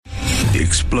The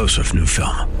explosive new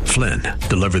film, Flynn,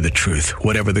 deliver the truth,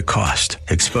 whatever the cost,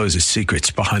 exposes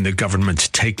secrets behind the government's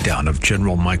takedown of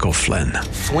General Michael Flynn.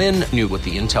 Flynn knew what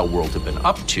the intel world had been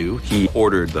up to. He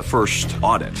ordered the first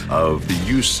audit of the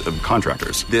use of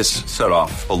contractors. This set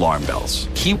off alarm bells.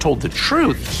 He told the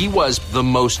truth. He was the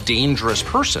most dangerous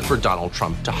person for Donald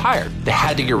Trump to hire. They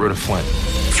had to get rid of Flynn.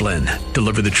 Flynn,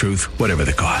 deliver the truth, whatever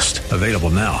the cost. Available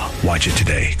now. Watch it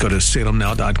today. Go to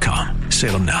salemnow.com.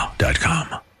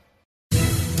 salemnow.com.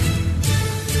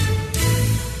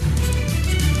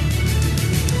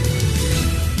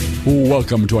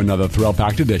 Welcome to another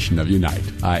thrill-packed edition of Unite,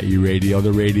 i.e. Radio,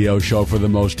 the radio show for the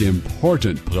most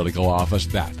important political office,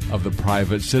 that of the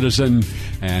private citizen.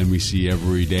 And we see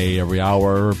every day, every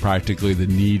hour, practically the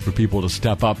need for people to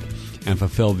step up and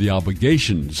fulfill the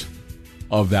obligations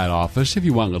of that office. If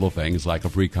you want little things like a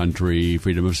free country,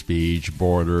 freedom of speech,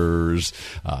 borders,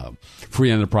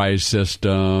 free enterprise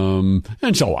system,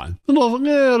 and so on.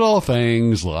 Little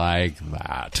things like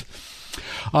that.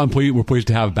 We're pleased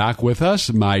to have back with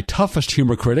us my toughest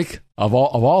humor critic of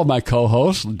all of my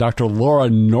co-hosts, Dr. Laura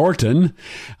Norton.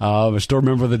 I still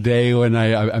remember the day when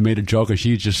I made a joke and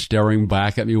she's just staring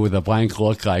back at me with a blank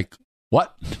look like,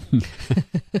 what?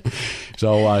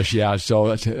 So we'll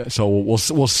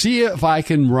see if I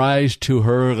can rise to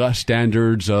her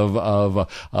standards of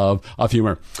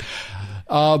humor.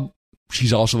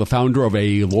 She's also the founder of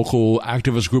a local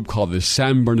activist group called the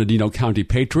San Bernardino County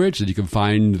Patriots, and you can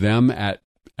find them at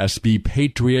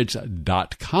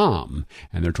sbpatriots.com,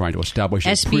 and they're trying to establish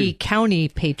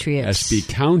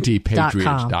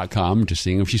sbcountypatriots.com, just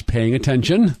seeing if she's paying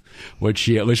attention, which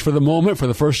she, at least for the moment, for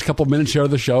the first couple of minutes here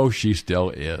of the show, she still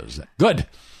is. Good.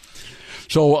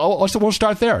 So we'll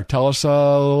start there. Tell us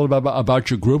a little bit about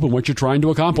your group and what you're trying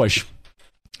to accomplish.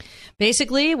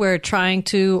 Basically, we're trying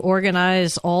to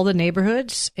organize all the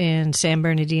neighborhoods in San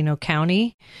Bernardino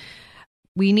County.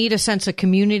 We need a sense of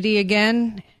community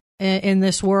again in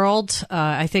this world.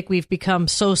 I think we've become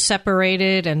so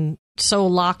separated and so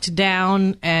locked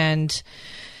down, and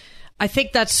I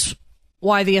think that's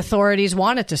why the authorities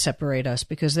wanted to separate us,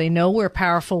 because they know we're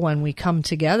powerful when we come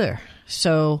together.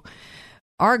 So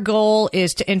our goal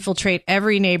is to infiltrate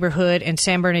every neighborhood in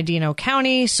San Bernardino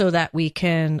County so that we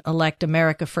can elect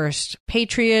America First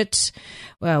patriots.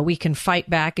 We can fight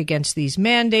back against these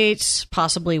mandates,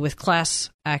 possibly with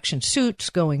class action suits,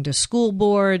 going to school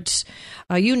boards.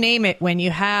 You name it. When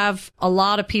you have a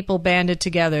lot of people banded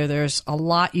together, there's a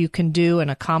lot you can do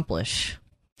and accomplish.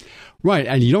 Right,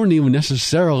 and you don't even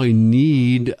necessarily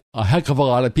need a heck of a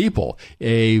lot of people.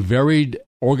 A very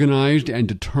organized and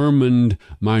determined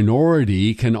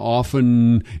minority can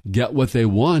often get what they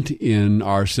want in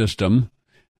our system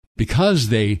because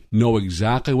they know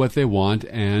exactly what they want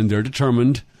and they're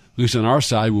determined, at least on our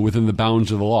side, we're within the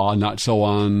bounds of the law, not so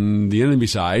on the enemy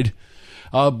side.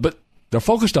 But they're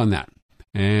focused on that.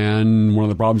 And one of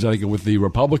the problems, I think, with the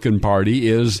Republican Party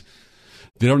is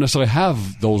they don't necessarily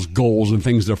have those goals and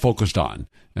things they're focused on.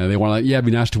 They want to,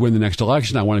 be nice to win the next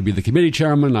election. I want to be the committee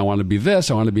chairman. I want to be this.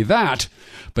 I want to be that.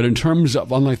 But in terms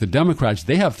of, unlike the Democrats,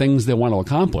 they have things they want to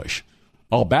accomplish.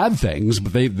 All bad things,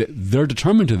 but they're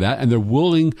determined to that, and they're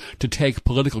willing to take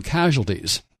political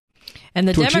casualties. And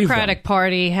the Democratic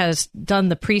Party has done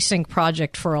the precinct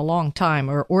project for a long time,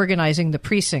 or organizing the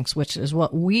precincts, which is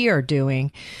what we are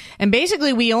doing. And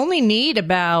basically, we only need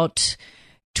about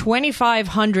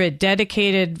 2,500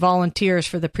 dedicated volunteers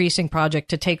for the precinct project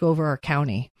to take over our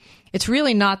county. It's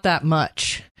really not that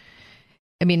much.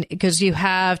 I mean, because you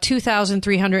have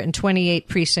 2,328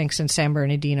 precincts in San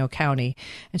Bernardino County.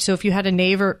 And so if you had a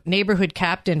neighborhood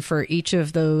captain for each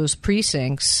of those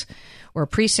precincts, or a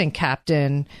precinct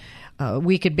captain,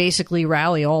 we could basically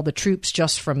rally all the troops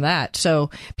just from that. So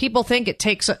people think it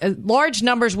takes large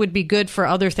numbers would be good for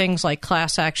other things like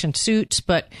class action suits,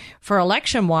 but for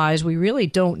election-wise, we really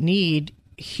don't need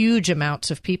huge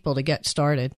amounts of people to get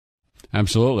started.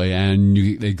 Absolutely. And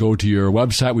they go to your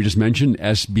website we just mentioned,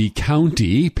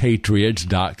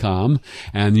 sbcountypatriots.com,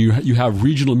 and you have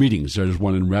regional meetings. There's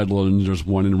one in Redlands, there's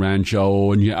one in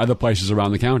Rancho, and other places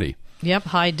around the county. Yep,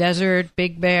 High Desert,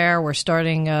 Big Bear. We're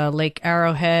starting Lake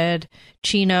Arrowhead,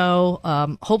 Chino.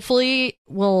 Hopefully,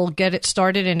 we'll get it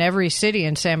started in every city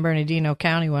in San Bernardino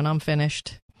County when I'm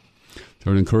finished.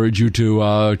 So I'd encourage you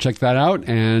to check that out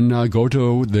and go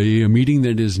to the meeting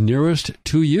that is nearest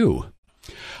to you.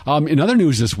 In other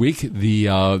news this week,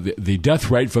 the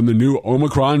death rate from the new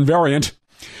Omicron variant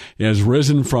has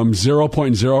risen from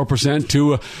 0.0%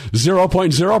 to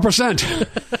 0.0%.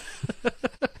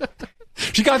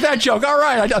 She got that joke. All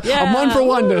right. I'm 1 for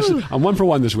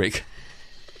 1 this week.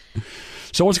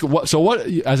 So what?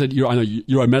 As I know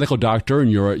you're a medical doctor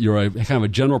and you're a kind of a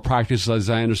general practice, as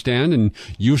I understand, and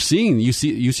you treat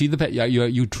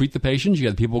the patients. You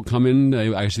have people come in.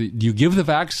 Do you give the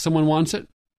vax if someone wants it?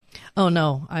 Oh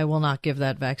no, I will not give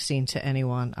that vaccine to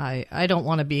anyone. I don't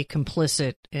want to be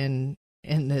complicit in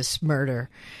this murder.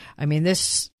 I mean,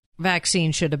 this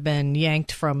vaccine should have been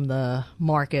yanked from the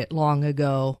market long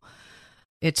ago.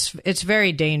 It's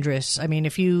very dangerous. I mean,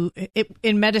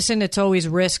 in medicine, it's always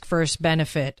risk versus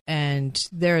benefit, and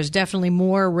there is definitely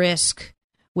more risk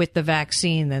with the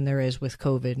vaccine than there is with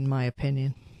COVID, in my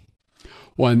opinion.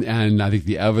 Well, and I think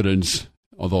the evidence,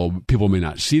 although people may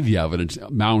not see the evidence,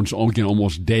 mounts again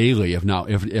almost daily, if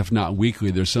not weekly.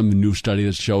 There's some new study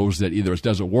that shows that either it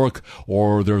doesn't work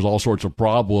or there's all sorts of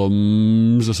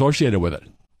problems associated with it.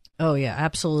 Oh yeah,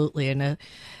 absolutely, and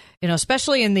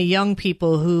especially in the young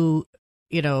people who,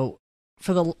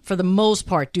 for the most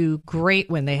part, do great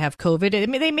when they have COVID. I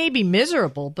mean, they may be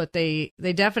miserable, but they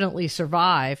definitely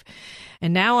survive.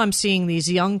 And now I'm seeing these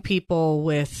young people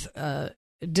with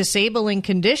disabling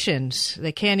conditions.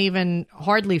 They can't even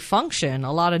hardly function.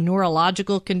 A lot of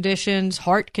neurological conditions,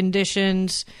 heart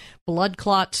conditions, blood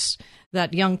clots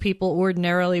that young people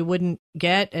ordinarily wouldn't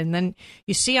get. And then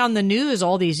you see on the news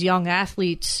all these young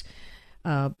athletes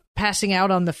passing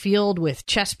out on the field with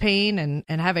chest pain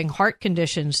and having heart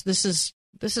conditions. This is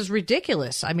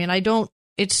ridiculous. I mean,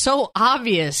 it's so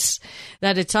obvious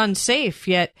that it's unsafe,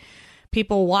 yet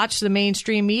people watch the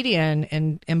mainstream media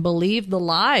and believe the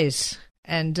lies.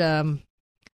 And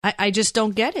I just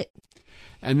don't get it.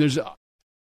 And there's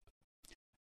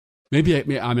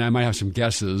I might have some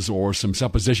guesses or some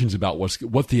suppositions about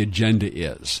what the agenda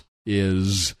is.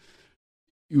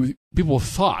 People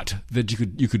thought that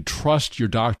you could trust your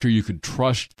doctor, you could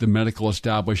trust the medical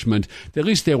establishment. At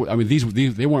least they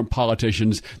weren't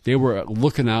politicians. They were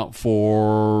looking out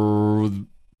for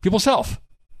people's health.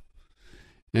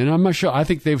 And I'm not sure. I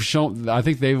think they've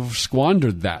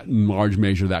squandered that in large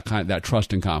measure, that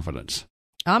trust and confidence.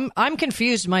 I'm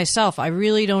confused myself. I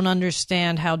really don't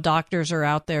understand how doctors are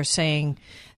out there saying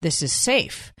this is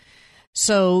safe.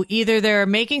 So either they're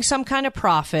making some kind of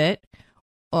profit,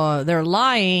 they're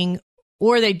lying,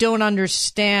 or they don't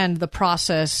understand the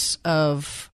process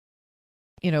of,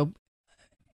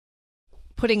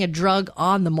 putting a drug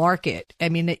on the market. I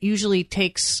mean, it usually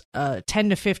takes 10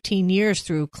 to 15 years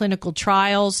through clinical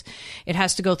trials. It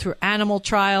has to go through animal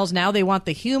trials. Now they want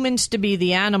the humans to be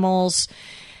the animals.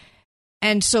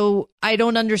 And so I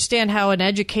don't understand how an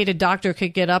educated doctor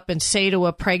could get up and say to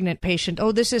a pregnant patient,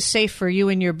 oh, this is safe for you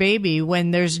and your baby, when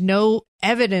there's no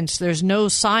evidence, there's no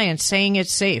science saying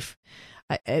it's safe.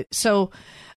 So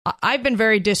I've been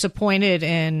very disappointed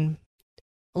in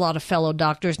a lot of fellow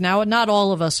doctors. Now, not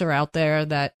all of us are out there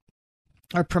that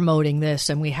are promoting this,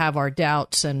 and we have our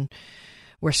doubts, and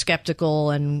we're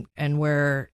skeptical, and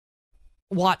we're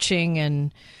watching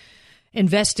and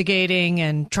investigating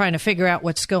and trying to figure out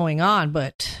what's going on.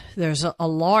 But there's a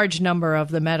large number of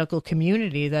the medical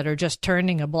community that are just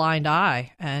turning a blind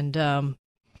eye, and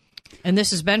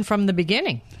this has been from the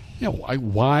beginning.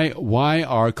 Why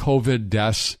are COVID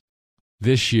deaths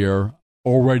this year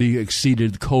already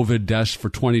exceeded COVID deaths for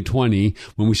 2020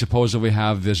 when we supposedly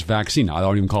have this vaccine? I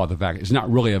don't even call it the vaccine. It's not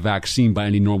really a vaccine by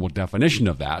any normal definition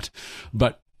of that,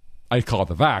 but I call it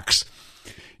the vax.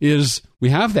 We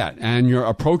have that, and you're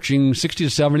approaching 60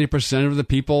 to 70% of the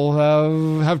people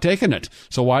have taken it.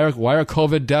 So why are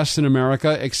COVID deaths in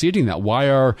America exceeding that?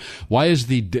 Why is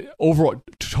the overall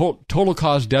total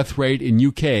cause death rate in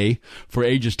UK for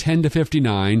ages 10 to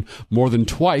 59 more than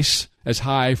twice as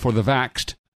high for the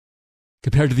vaxxed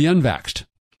compared to the unvaxxed?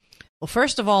 Well,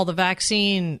 first of all, the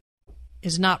vaccine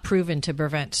is not proven to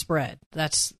prevent spread.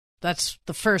 That's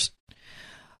the first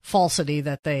falsity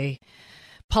that they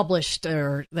published,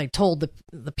 or they told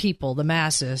the people, the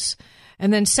masses.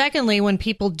 And then secondly, when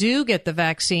people do get the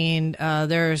vaccine,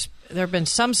 there have been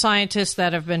some scientists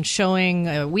that have been showing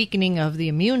a weakening of the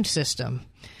immune system.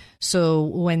 So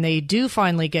when they do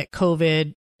finally get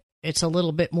COVID, it's a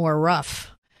little bit more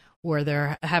rough, where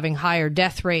they're having higher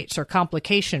death rates or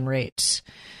complication rates.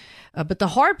 But the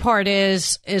hard part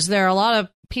is there are a lot of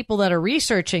people that are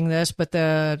researching this, but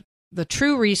the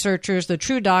true researchers, the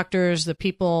true doctors, the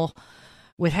people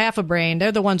with half a brain,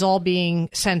 they're the ones all being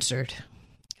censored.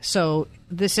 So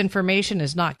this information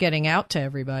is not getting out to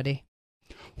everybody.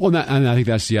 Well, and I think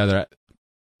that's the other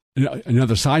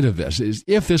another side of this is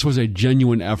if this was a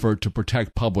genuine effort to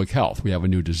protect public health, we have a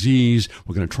new disease,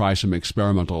 we're going to try some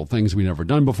experimental things we've never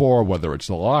done before, whether it's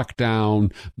the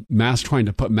lockdown, trying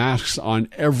to put masks on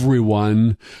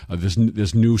everyone,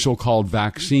 this new so-called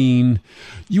vaccine,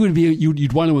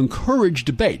 you'd want to encourage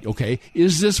debate. Okay,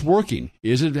 is this working?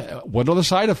 What are the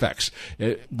side effects?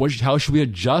 How should we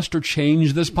adjust or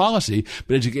change this policy?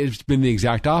 But it's been the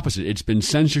exact opposite. It's been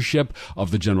censorship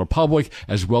of the general public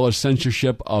as well as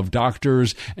censorship of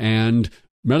doctors and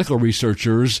medical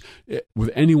researchers, with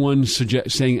anyone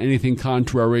saying anything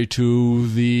contrary to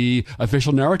the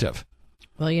official narrative.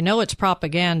 Well, it's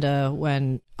propaganda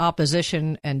when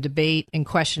opposition and debate and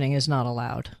questioning is not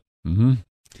allowed. Mm-hmm.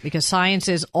 Because science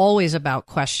is always about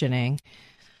questioning,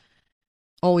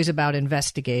 always about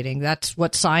investigating. That's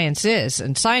what science is.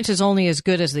 And science is only as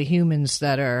good as the humans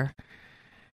that are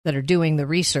doing the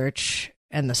research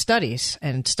and the studies,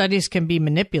 and studies can be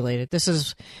manipulated. This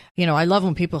is, I love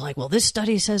when people are like, well, this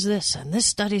study says this and this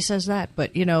study says that.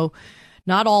 But,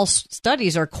 not all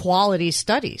studies are quality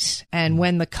studies. And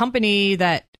when the company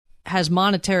that has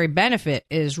monetary benefit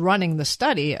is running the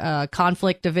study,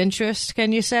 conflict of interest,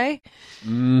 can you say?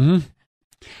 Mm-hmm.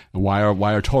 Why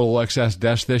are total excess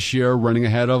deaths this year running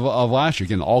ahead of last year?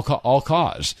 Again, all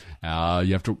cause.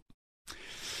 You have to...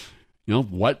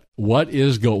 what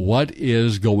is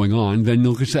going on? Then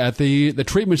look at the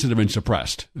treatments that have been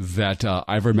suppressed. That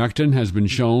ivermectin has been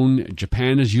shown.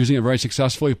 Japan is using it very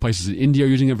successfully. Places in India are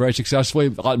using it very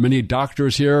successfully. Many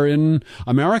doctors here in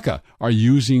America are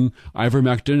using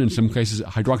ivermectin, in some cases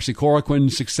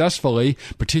hydroxychloroquine, successfully,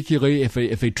 particularly if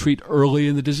they treat early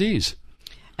in the disease.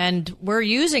 And we're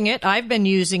using it. I've been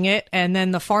using it, and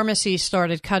then the pharmacies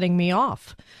started cutting me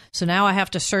off. So now I have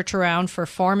to search around for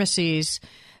pharmacies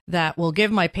that will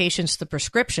give my patients the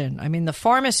prescription. I mean, the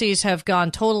pharmacies have gone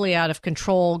totally out of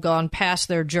control, gone past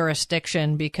their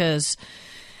jurisdiction, because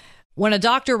when a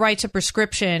doctor writes a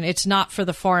prescription, it's not for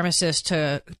the pharmacist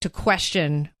to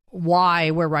question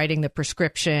why we're writing the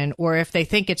prescription or if they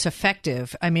think it's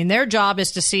effective. I mean, their job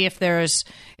is to see if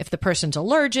the person's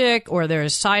allergic or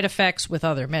there's side effects with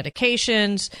other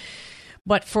medications.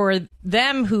 But for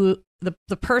them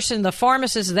the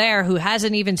pharmacist there who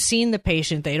hasn't even seen the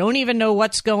patient, they don't even know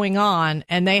what's going on,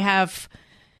 and they have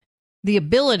the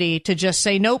ability to just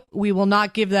say, nope, we will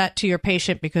not give that to your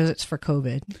patient because it's for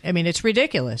COVID. I mean, it's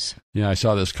ridiculous. Yeah, I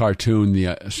saw this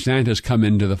cartoon. Santa's come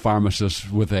into the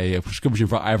pharmacist with a prescription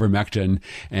for ivermectin,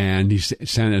 and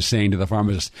Santa's saying to the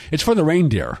pharmacist, it's for the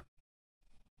reindeer.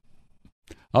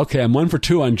 Okay, I'm 1 for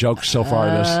 2 on jokes so far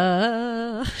this.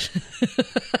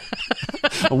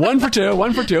 1 for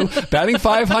 2. Batting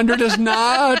 500 is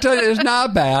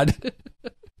not bad.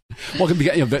 Well,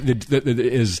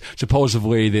 is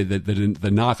supposedly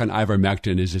the knock on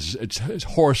ivermectin is it's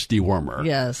horse dewormer.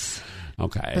 Yes.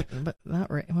 Okay. But not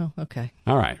right. Well, okay.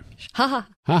 All right. Ha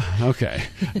okay.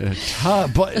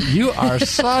 But you are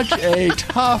such a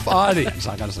tough audience,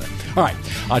 I gotta say. All right.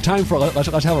 Time for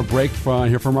let's have a break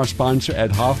hear from our sponsor,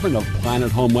 Ed Hoffman of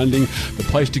Planet Home Lending, the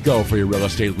place to go for your real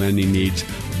estate lending needs.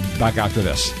 Back after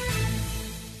this.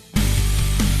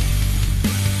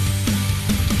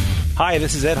 Hi,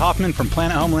 this is Ed Hoffman from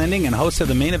Planet Home Lending and host of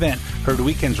The Main Event, heard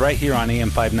weekends right here on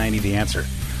AM 590 The Answer.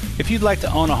 If you'd like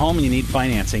to own a home and you need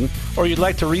financing, or you'd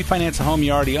like to refinance a home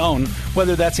you already own,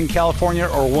 whether that's in California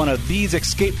or one of these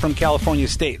Escape from California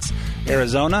states,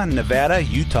 Arizona, Nevada,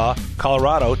 Utah,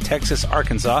 Colorado, Texas,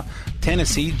 Arkansas,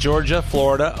 Tennessee, Georgia,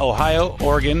 Florida, Ohio,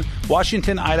 Oregon,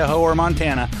 Washington, Idaho, or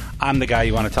Montana, I'm the guy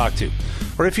you want to talk to.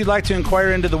 Or if you'd like to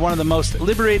inquire into one of the most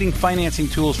liberating financing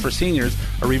tools for seniors,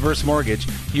 a reverse mortgage,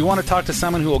 you want to talk to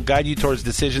someone who will guide you towards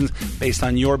decisions based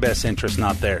on your best interest,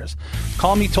 not theirs.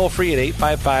 Call me toll-free at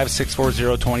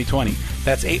 855-640-2020.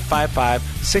 That's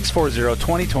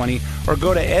 855-640-2020. Or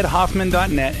go to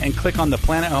edhoffman.net and click on the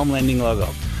Planet Home Lending logo.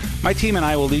 My team and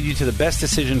I will lead you to the best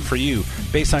decision for you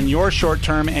based on your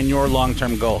short-term and your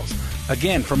long-term goals.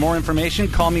 Again, for more information,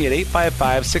 call me at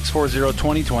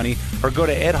 855-640-2020 or go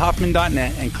to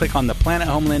edhoffman.net and click on the Planet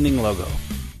Home Lending logo.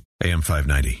 AM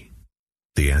 590,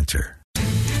 The Answer.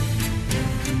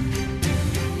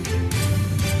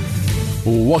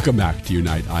 Welcome back to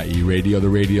Unite IE Radio, the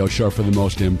radio show for the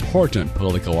most important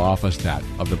political office, that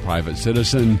of the private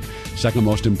citizen. Second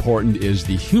most important is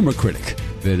the humor critic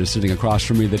that is sitting across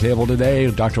from me at the table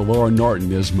today. Dr. Laura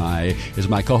Norton is my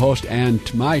co-host and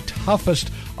my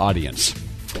toughest audience.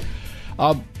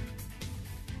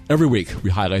 Every week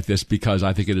we highlight this because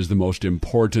I think it is the most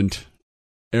important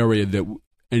area that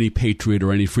any patriot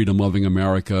or any freedom-loving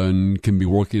American can be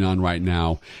working on right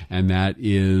now, and that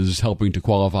is helping to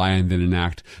qualify and then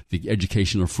enact the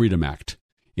Educational Freedom Act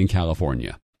in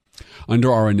California.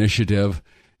 Under our initiative,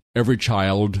 Every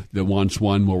child that wants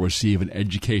one will receive an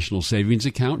educational savings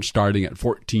account starting at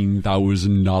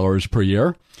 $14,000 per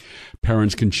year.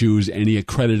 Parents can choose any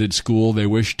accredited school they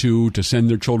wish to send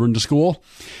their children to school.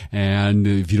 And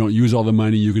if you don't use all the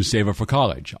money, you can save it for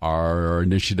college. Our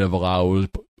initiative allows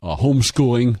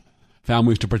homeschooling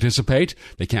families to participate.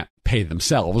 They can't pay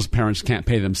themselves. Parents can't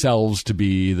pay themselves to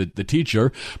be the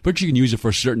teacher, but you can use it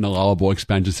for certain allowable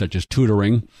expenses such as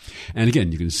tutoring. And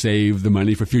again, you can save the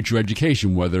money for future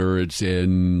education, whether it's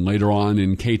later on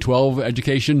in K-12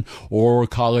 education or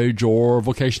college or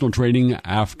vocational training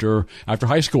after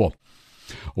high school.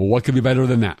 Well, what could be better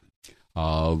than that?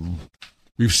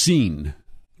 We've seen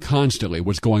constantly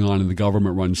what's going on in the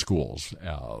government-run schools.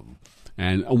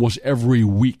 And almost every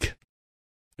week,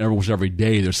 almost every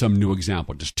day, there's some new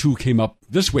example. Just two came up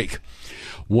this week.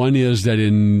 One is that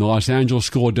in the Los Angeles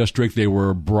School District, they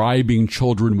were bribing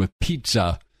children with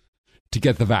pizza to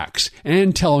get the vax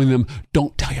and telling them,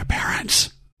 don't tell your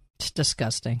parents. It's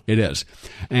disgusting. It is.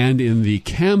 And in the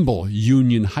Campbell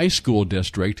Union High School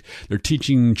District, they're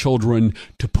teaching children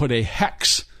to put a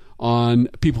hex on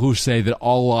people who say that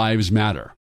all lives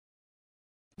matter.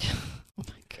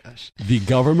 The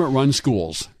government-run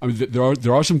schools, I mean,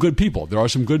 there are some good people. There are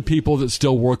some good people that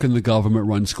still work in the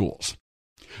government-run schools.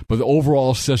 But the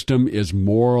overall system is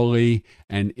morally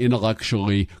and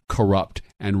intellectually corrupt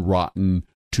and rotten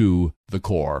to the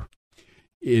core.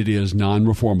 It is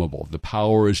non-reformable. The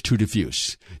power is too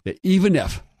diffuse. That even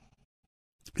if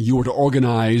you were to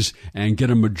organize and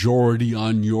get a majority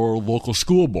on your local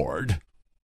school board,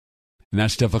 and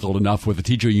that's difficult enough with the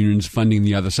teacher unions funding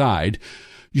the other side,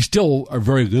 you still are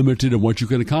very limited in what you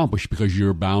can accomplish because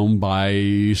you're bound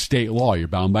by state law. You're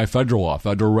bound by federal law,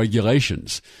 federal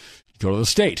regulations. You go to the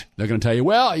state. They're going to tell you,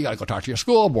 well, you got to go talk to your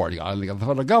school board. You got to go to the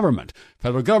federal government.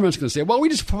 Federal government's going to say, well, we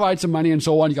just provide some money and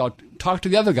so on. You got to talk to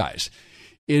the other guys.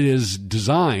 It is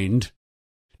designed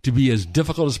to be as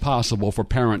difficult as possible for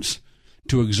parents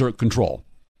to exert control.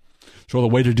 So the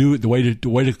way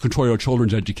to control your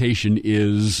children's education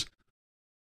is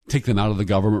take them out of the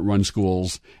government-run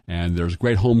schools, and there's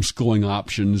great homeschooling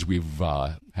options. We've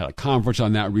had a conference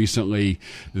on that recently,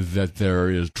 that there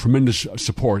is tremendous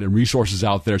support and resources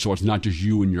out there, so it's not just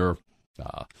you and your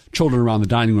children around the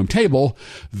dining room table.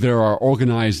 There are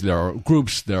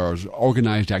groups, there are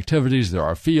organized activities, there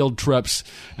are field trips,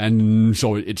 and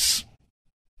so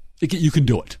you can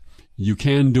do it. You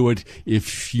can do it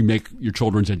if you make your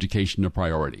children's education a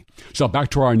priority. So back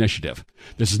to our initiative.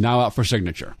 This is now out for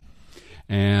signature.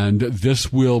 And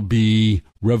this will be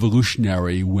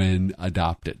revolutionary when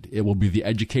adopted. It will be the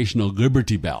educational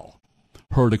liberty bell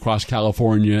heard across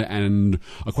California and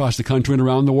across the country and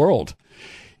around the world.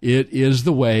 It is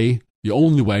the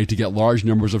only way to get large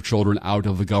numbers of children out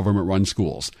of the government-run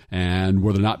schools, and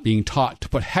where they're not being taught to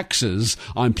put hexes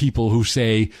on people who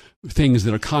say things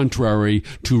that are contrary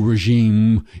to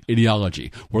regime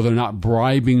ideology, where they're not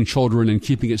bribing children and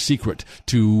keeping it secret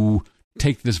to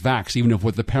take this vax, even if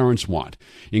what the parents want.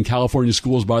 In California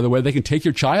schools, by the way, they can take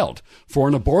your child for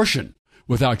an abortion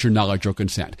without your knowledge or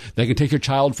consent. They can take your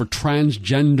child for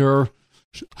transgender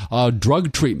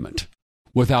drug treatment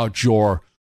without your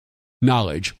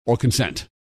knowledge or consent.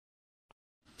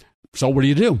 So what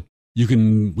do? You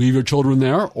can leave your children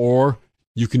there, or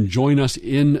you can join us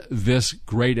in this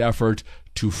great effort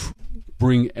to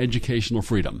bring educational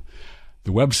freedom.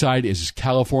 The website is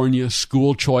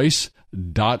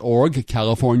CaliforniaSchoolChoice.org,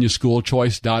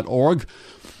 CaliforniaSchoolChoice.org.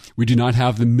 We do not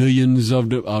have we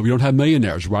don't have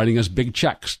millionaires writing us big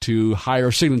checks to hire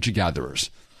signature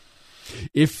gatherers.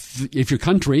 If your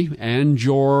country and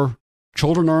your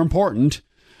children are important,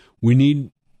 we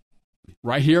need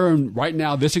right here and right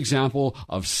now this example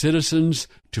of citizens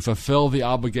to fulfill the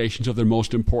obligations of their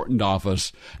most important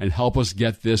office and help us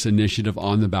get this initiative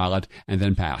on the ballot and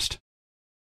then passed.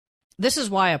 This is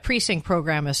why a precinct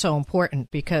program is so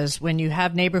important, because when you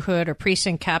have neighborhood or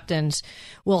precinct captains,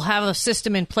 we'll have a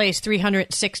system in place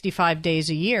 365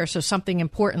 days a year. So something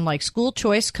important like school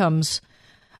choice comes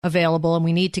available and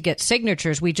we need to get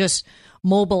signatures. We just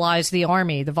mobilize the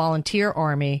army, the volunteer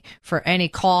army, for any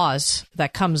cause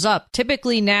that comes up.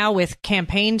 Typically now with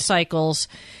campaign cycles,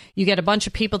 you get a bunch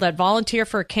of people that volunteer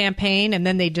for a campaign and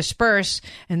then they disperse.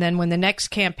 And then when the next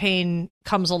campaign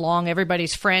comes along,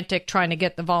 everybody's frantic trying to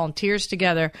get the volunteers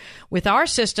together. With our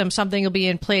system, something will be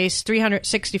in place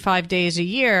 365 days a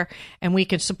year, and we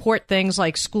can support things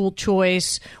like school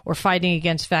choice or fighting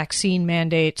against vaccine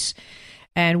mandates.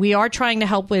 And we are trying to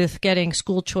help with getting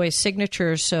school choice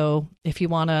signatures. So if you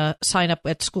want to sign up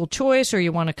at school choice or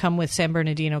you want to come with San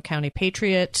Bernardino County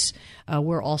Patriots,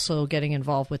 we're also getting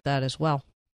involved with that as well.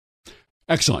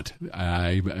 Excellent.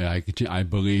 I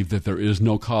believe that there is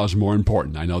no cause more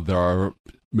important. I know there are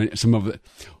one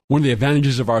of the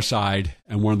advantages of our side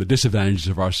and one of the disadvantages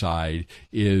of our side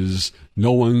is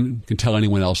no one can tell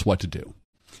anyone else what to do.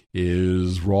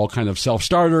 We're all kind of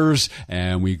self-starters,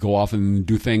 and we go off and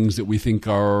do things that we think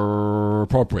are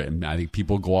appropriate. And I think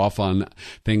people go off on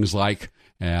things like,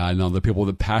 I know the people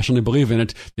that passionately believe in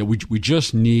it, that we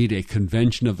just need a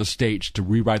convention of the states to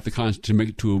rewrite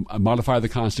to modify the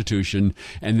Constitution,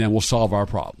 and then we'll solve our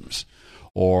problems.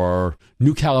 Or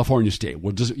New California State,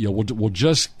 we're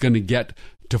just going to get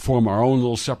to form our own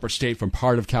little separate state from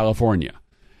part of California.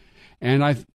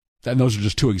 And those are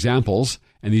just two examples.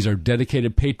 And these are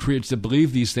dedicated patriots that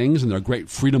believe these things, and they're great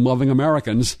freedom-loving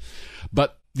Americans.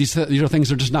 But these are things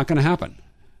that are just not going to happen.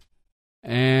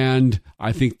 And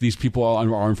I think these people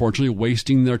are unfortunately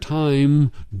wasting their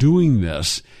time doing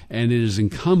this. And it is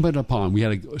incumbent upon, we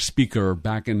had a speaker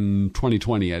back in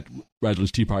 2020 at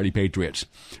Redlands Tea Party Patriots,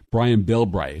 Brian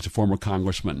Bilbray, he's a former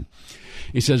congressman.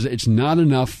 He says it's not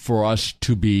enough for us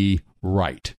to be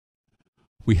right.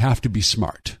 We have to be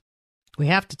smart. We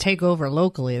have to take over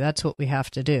locally. That's what we have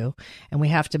to do. And we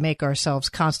have to make ourselves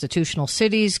constitutional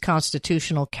cities,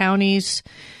 constitutional counties,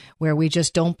 where we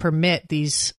just don't permit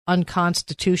these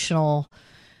unconstitutional,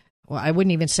 well, I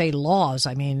wouldn't even say laws.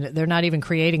 I mean, they're not even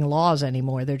creating laws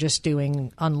anymore. They're just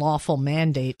doing unlawful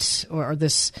mandates or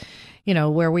this,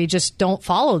 where we just don't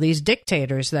follow these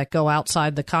dictators that go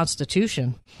outside the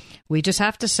Constitution. We just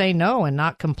have to say no and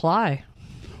not comply.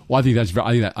 Well, I think that's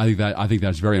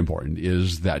very important.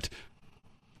 Is that,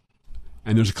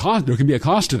 and there's a cost. There can be a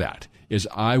cost to that. Is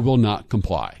I will not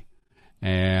comply.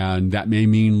 And that may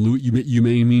mean you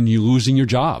may mean you losing your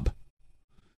job.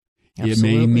 Absolutely.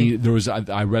 It may mean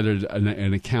I read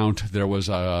an account. There's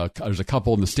a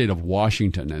couple in the state of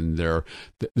Washington, and their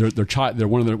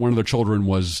one of their children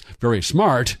was very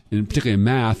smart, particularly in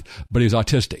math, but he was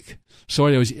autistic. So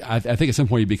anyways, I think at some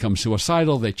point he becomes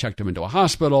suicidal. They checked him into a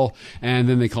hospital, and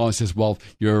then they call and says, "Well,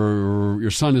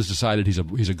 your son has decided he's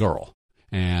a girl."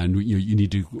 And you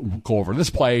need to go over to this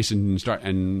place and start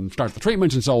the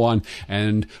treatments and so on.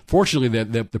 And fortunately,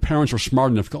 the parents were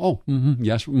smart enough to go,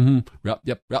 yes,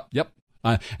 yep,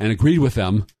 and agreed with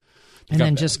them.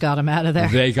 Then just got him out of there.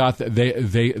 They got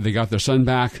their son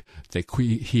back.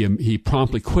 He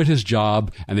promptly quit his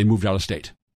job, and they moved out of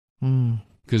state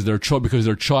because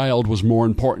their child was more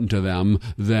important to them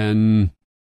than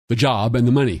the job and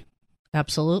the money.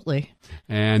 Absolutely.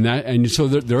 And so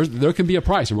there can be a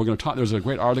price, and we're going to talk. There's a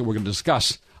great article we're going to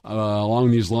discuss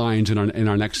along these lines in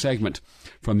our next segment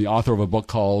from the author of a book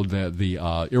called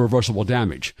the Irreversible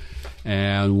Damage,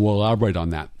 and we'll elaborate on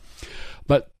that.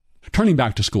 But turning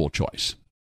back to school choice,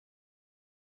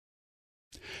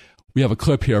 we have a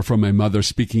clip here from a mother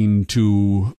speaking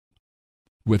to,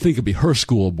 we think it'd be her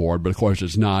school board, but of course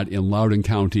it's not, in Loudoun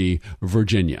County,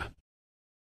 Virginia.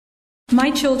 My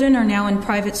children are now in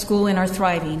private school and are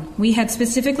thriving. We had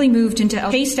specifically moved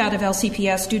chased out of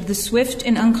LCPS due to the swift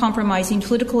and uncompromising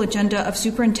political agenda of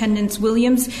Superintendents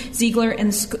Williams, Ziegler,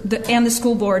 and the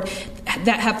school board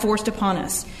that have forced upon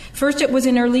us. First, it was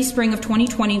in early spring of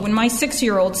 2020 when my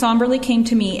 6-year-old somberly came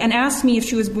to me and asked me if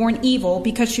she was born evil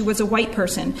because she was a white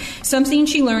person, something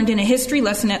she learned in a history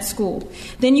lesson at school.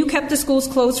 Then you kept the schools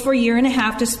closed for a year and a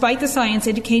half despite the science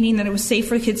indicating that it was safe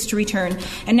for kids to return.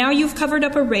 And now you've covered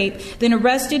up a rape, then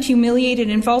arrested, humiliated,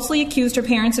 and falsely accused her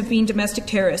parents of being domestic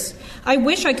terrorists. I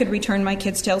wish I could return my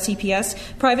kids to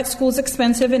LCPS. Private school is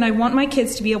expensive, and I want my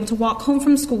kids to be able to walk home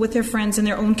from school with their friends in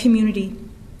their own community.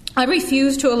 I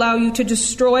refuse to allow you to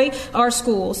destroy our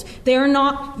schools. They are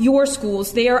not your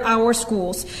schools. They are our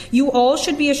schools. You all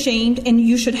should be ashamed, and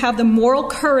you should have the moral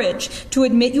courage to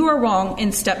admit you are wrong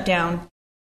and step down.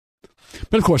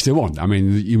 But of course they won't. I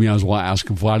mean, you may as well ask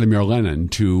Vladimir Lenin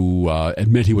to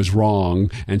admit he was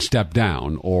wrong and step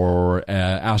down, or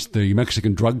ask the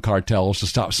Mexican drug cartels to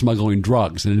stop smuggling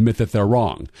drugs and admit that they're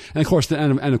wrong. And of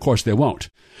course they won't.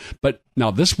 But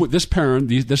now this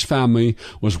family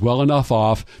was well enough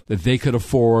off that they could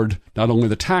afford not only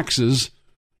the taxes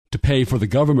to pay for the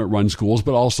government-run schools,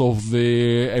 but also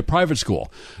a private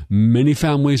school. Many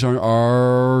families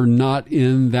are not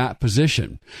in that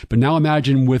position. But now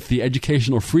imagine with the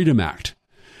Educational Freedom Act,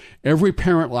 every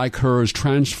parent like her is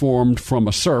transformed from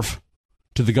a serf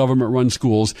to the government-run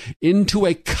schools into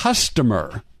a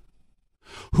customer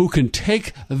who can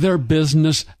take their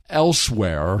business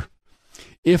elsewhere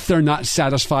if they're not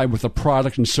satisfied with the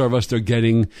product and service they're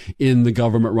getting in the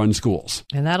government-run schools.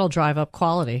 And that'll drive up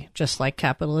quality, just like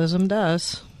capitalism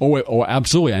does. Oh,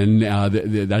 absolutely.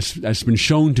 And that's been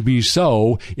shown to be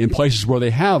so in places where they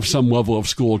have some level of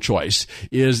school choice.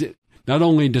 Is not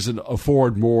only does it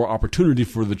afford more opportunity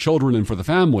for the children and for the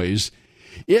families,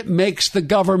 it makes the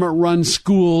government-run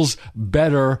schools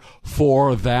better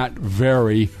for that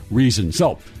very reason.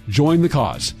 So, join the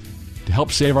cause to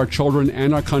help save our children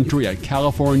and our country at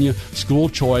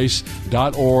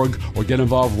CaliforniaSchoolChoice.org or get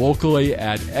involved locally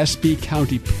at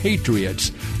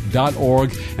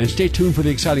SBCountyPatriots.org. And stay tuned for the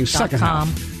exciting second half.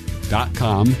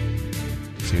 .com.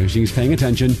 She's paying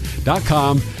attention.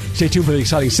 .com. Stay tuned for the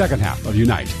exciting second half of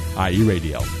Unite, IE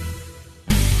Radio.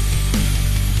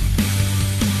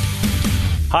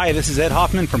 Hi, this is Ed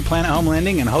Hoffman from Planet Home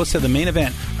Lending and host of The Main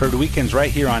Event, heard weekends right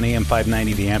here on AM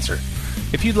 590 The Answer.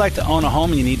 If you'd like to own a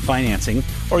home and you need financing,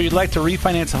 or you'd like to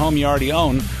refinance a home you already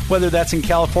own, whether that's in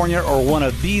California or one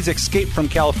of these Escape from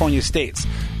California states,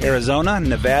 Arizona,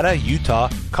 Nevada, Utah,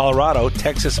 Colorado,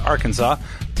 Texas, Arkansas,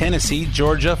 Tennessee,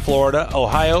 Georgia, Florida,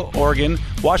 Ohio, Oregon,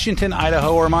 Washington,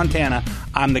 Idaho, or Montana,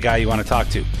 I'm the guy you want to talk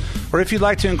to. Or if you'd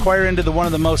like to inquire into one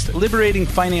of the most liberating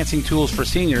financing tools for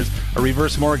seniors, a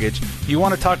reverse mortgage, you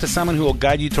want to talk to someone who will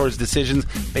guide you towards decisions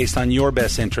based on your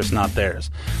best interest, not theirs.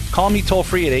 Call me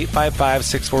toll-free at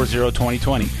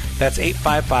 855-640-2020. That's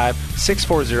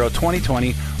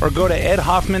 855-640-2020. Or go to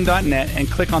edhoffman.net and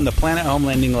click on the Planet Home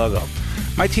Lending logo.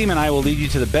 My team and I will lead you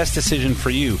to the best decision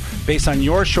for you based on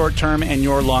your short-term and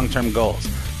your long-term goals.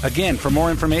 Again, for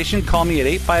more information, call me at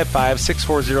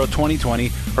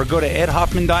 855-640-2020 or go to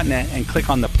edhoffman.net and click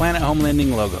on the Planet Home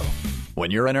Lending logo. When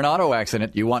you're in an auto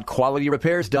accident, you want quality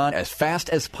repairs done as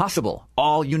fast as possible.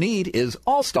 All you need is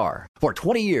All-Star. For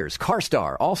 20 years,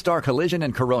 CarStar, All-Star Collision,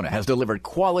 and Corona has delivered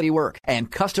quality work and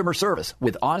customer service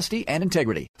with honesty and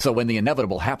integrity. So when the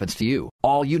inevitable happens to you,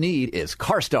 all you need is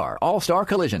CarStar, All-Star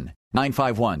Collision.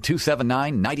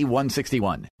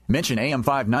 951-279-9161. Mention AM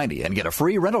 590 and get a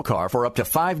free rental car for up to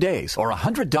 5 days or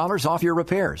 $100 off your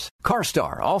repairs.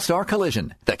 CarStar All-Star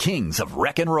Collision, the kings of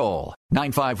wreck and roll.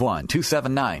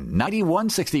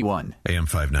 951-279-9161. AM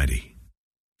 590,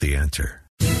 The Answer.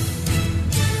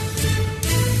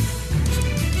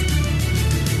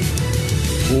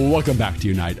 Welcome back to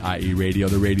Unite IE Radio,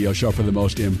 the radio show for the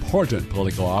most important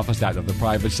political office, that of the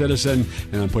private citizen.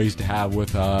 And I'm pleased to have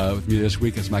with me this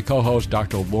week as my co-host,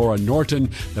 Dr. Laura Norton,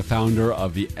 the founder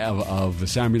of the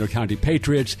San Bernardino County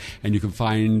Patriots. And you can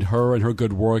find her and her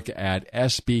good work at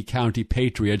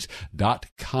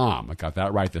sbcountypatriots.com. I got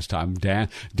that right this time.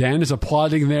 Dan is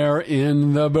applauding there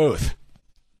in the booth.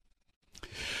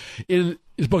 In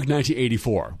his book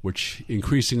 1984, which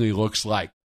increasingly looks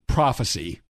like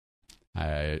prophecy.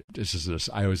 We'll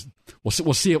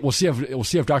see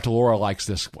if Dr. Laura likes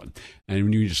this one. And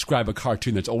when you describe a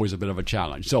cartoon, that's always a bit of a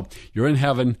challenge. So you're in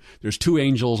heaven. There's two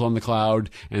angels on the cloud,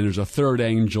 and there's a third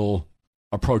angel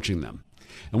approaching them.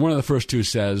 And one of the first two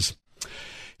says,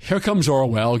 "Here comes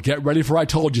Orwell. Get ready for I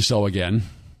told you so again."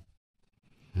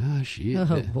 Oh,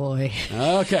 boy.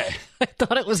 Okay. I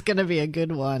thought it was going to be a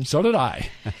good one. So did I.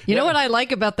 You know what I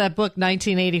like about that book,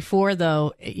 1984,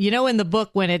 though? You know, in the book,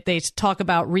 when they talk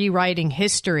about rewriting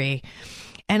history,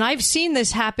 and I've seen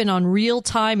this happen on real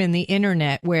time in the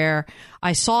internet, where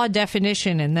I saw a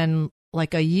definition and then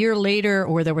like a year later,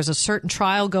 or there was a certain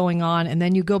trial going on, and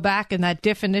then you go back and that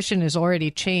definition is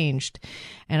already changed.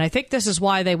 And I think this is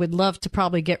why they would love to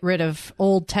probably get rid of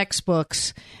old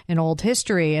textbooks and old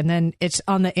history. And then it's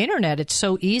on the internet. It's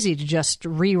so easy to just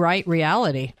rewrite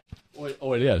reality.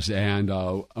 Oh, it is. And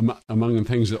among the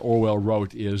things that Orwell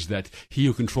wrote is that he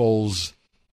who controls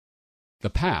the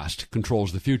past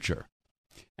controls the future,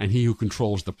 and he who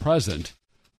controls the present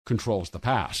controls the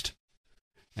past.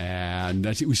 And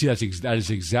we see that is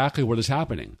exactly what is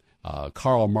happening.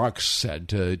 Karl Marx said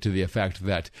to the effect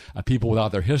that people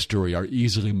without their history are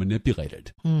easily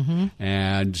manipulated. Mm-hmm.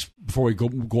 And before we go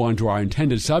on to our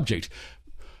intended subject,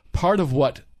 part of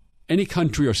what any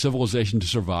country or civilization to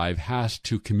survive has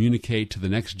to communicate to the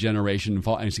next generation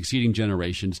and succeeding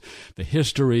generations the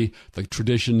history, the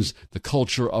traditions, the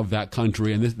culture of that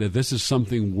country, and this is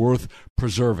something worth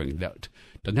preserving. That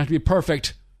doesn't have to be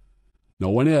perfect. No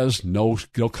one is, no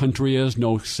country is,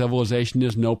 no civilization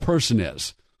is, no person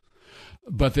is.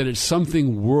 But that it's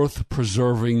something worth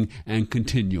preserving and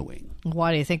continuing.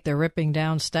 Why do you think they're ripping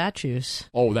down statues?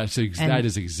 Oh, that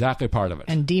is exactly part of it.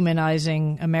 And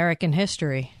demonizing American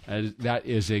history. That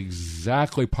is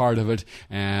exactly part of it,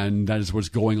 and that is what's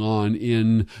going on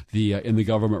in the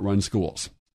government-run schools.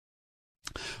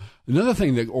 Another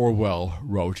thing that Orwell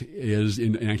wrote is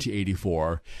in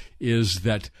 1984 is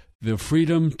that the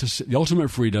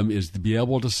ultimate freedom is to be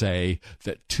able to say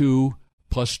that 2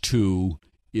 + 2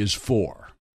 is 4.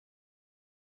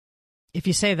 If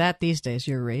you say that these days,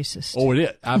 you're racist. Oh, it is.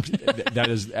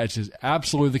 That is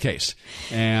absolutely the case.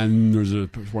 And there's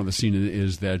one of the scenes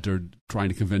is that they're trying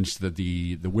to convince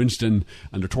the Winston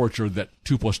under torture that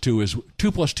 2 + 2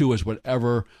 is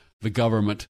whatever the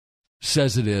government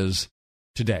says it is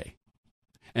today.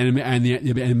 And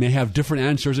it may have different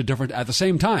answers at the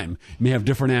same time. It may have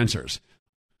different answers.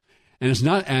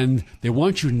 And they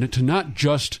want you to not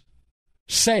just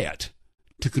say it,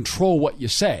 to control what you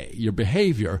say, your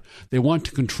behavior. They want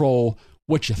to control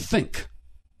what you think.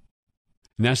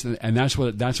 And that's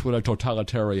what a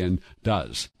totalitarian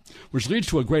does. Which leads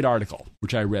to a great article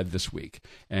which I read this week,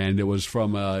 and it was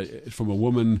from a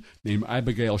woman named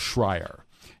Abigail Shrier.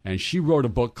 And she wrote a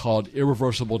book called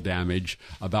Irreversible Damage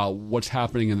about what's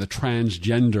happening in the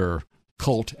transgender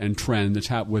cult and trend that's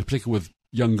happening, particularly with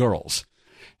young girls.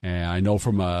 And I know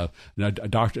from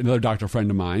another doctor friend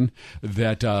of mine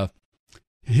that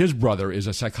his brother is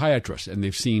a psychiatrist, and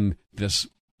they've seen this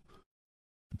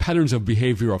patterns of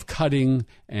behavior of cutting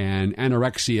and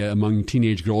anorexia among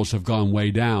teenage girls have gone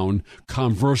way down.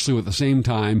 Conversely, at the same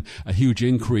time, a huge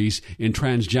increase in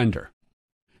transgender.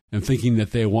 And thinking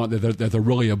that they're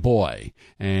really a boy,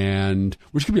 and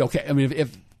which could be okay. I mean,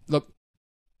 if look,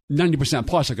 90%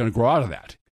 plus are going to grow out of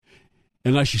that,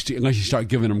 unless you start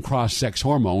giving them cross-sex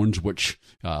hormones, which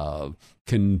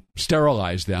can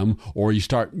sterilize them, or you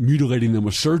start mutilating them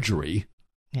with surgery.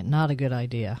 Yeah, not a good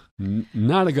idea.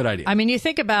 Not a good idea. I mean, you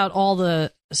think about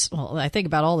I think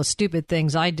about all the stupid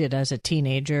things I did as a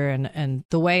teenager, and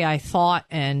the way I thought,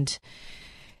 and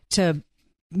to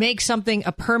make something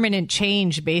a permanent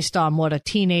change based on what a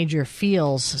teenager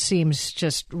feels seems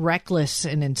just reckless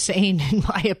and insane, in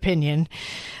my opinion.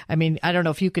 I mean, I don't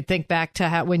know if you could think back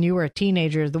to when you were a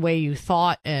teenager, the way you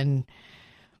thought, and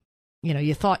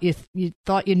you thought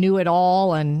you knew it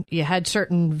all, and you had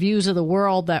certain views of the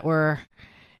world that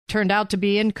turned out to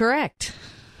be incorrect.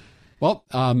 Well,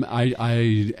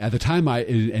 I at the time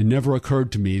it never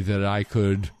occurred to me that I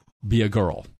could be a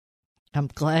girl. I'm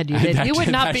glad you did. You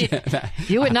would not be a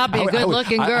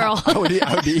good-looking girl. I would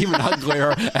be even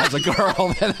uglier as a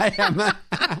girl than I am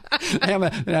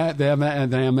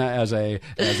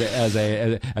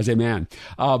as a man.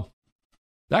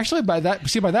 Actually, by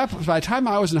the time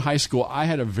I was in high school, I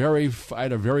had a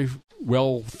very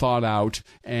well thought out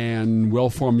and well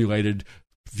formulated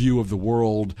view of the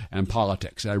world and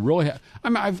politics.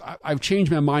 I've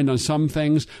changed my mind on some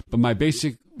things, but my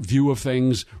basic view of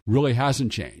things really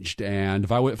hasn't changed. And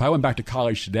if I went back to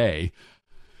college today,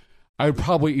 I would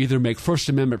probably either make First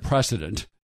Amendment precedent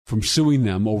from suing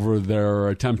them over their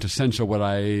attempt to censor what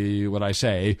I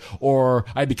say, or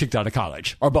I'd be kicked out of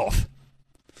college, or both.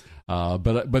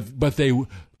 But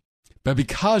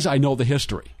because I know the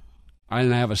history,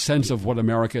 and I have a sense of what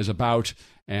America is about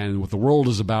and what the world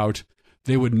is about,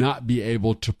 they would not be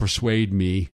able to persuade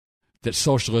me that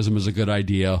socialism is a good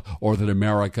idea or that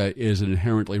America is an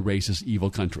inherently racist,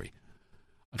 evil country.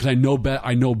 Because I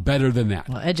know better than that.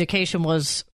 Well, education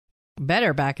was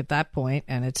better back at that point,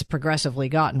 and it's progressively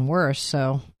gotten worse.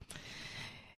 So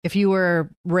if you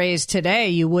were raised today,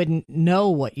 you wouldn't know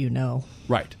what you know.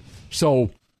 Right.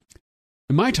 So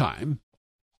in my time,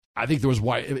 I think there was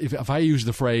why. If I use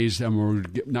the phrase, and we're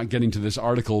not getting to this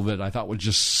article that I thought was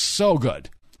just so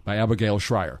good by Abigail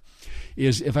Shrier,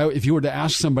 is if you were to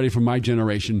ask somebody from my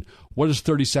generation, what does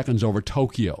 30 seconds over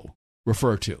Tokyo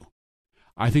refer to?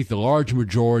 I think the large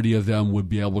majority of them would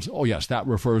be able to, oh yes, that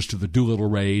refers to the Doolittle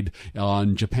raid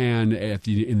on Japan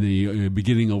in the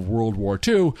beginning of World War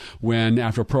II, when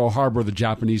after Pearl Harbor, the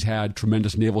Japanese had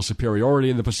tremendous naval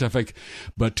superiority in the Pacific,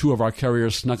 but two of our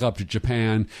carriers snuck up to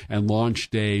Japan and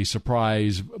launched a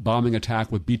surprise bombing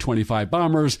attack with B-25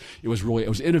 bombers. It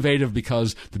was innovative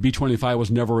because the B-25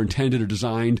 was never intended or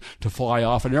designed to fly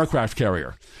off an aircraft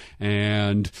carrier.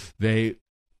 And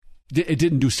it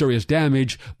didn't do serious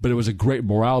damage, but it was a great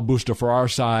morale booster for our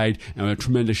side and a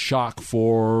tremendous shock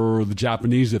for the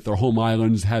Japanese that their home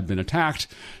islands had been attacked.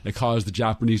 It caused the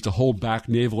Japanese to hold back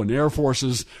naval and air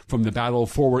forces from the battle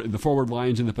in the forward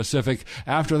lines in the Pacific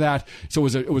after that. So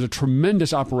it was a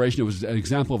tremendous operation. It was an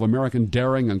example of American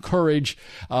daring and courage.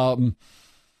 And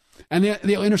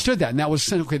they understood that, and that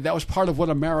was part of what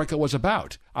America was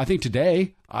about. I think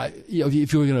today,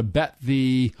 if you were going to bet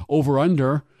the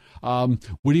over-under,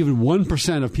 would even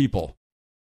 1% of people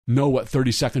know what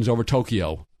 30 seconds over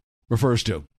Tokyo refers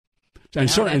to? And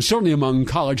certainly among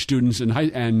college students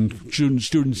and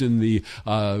students in the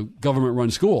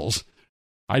government-run schools,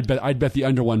 I'd bet the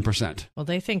under 1%. Well,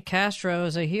 they think Castro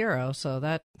is a hero, so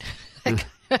that kind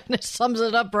of sums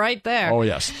it up right there. Oh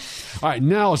yes. All right,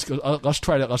 now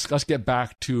let's get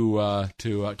back to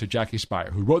Jackie Speier,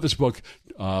 who wrote this book,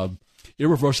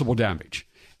 Irreversible Damage.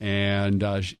 And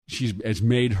it's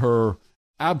made her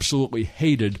absolutely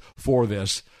hated for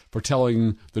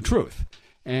telling the truth.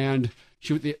 And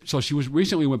she was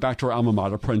recently went back to her alma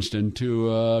mater, Princeton,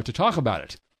 to talk about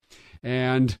it.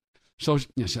 And so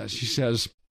she says,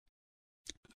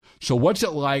 so what's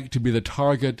it like to be the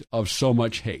target of so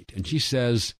much hate? And she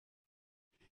says,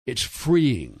 it's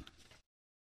freeing.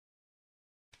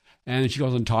 And she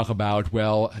goes on to talk about,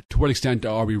 well, to what extent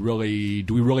do we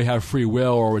really have free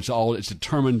will, or it's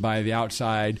determined by the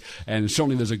outside? And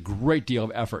certainly there's a great deal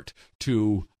of effort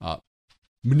to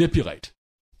manipulate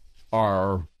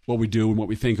what we do and what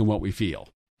we think and what we feel.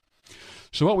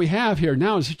 So what we have here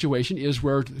now in a situation is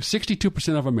where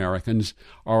 62% of Americans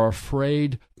are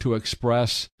afraid to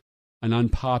express an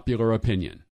unpopular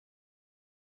opinion.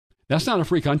 That's not a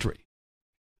free country.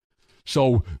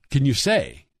 So can you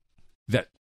say that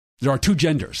there are two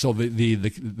genders? So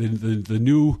the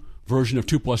new version of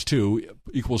 2 + 2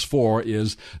 = 4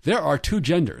 is there are two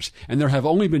genders, and there have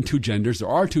only been two genders. There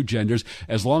are two genders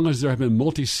as long as there have been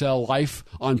multi-cell life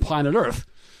on planet Earth.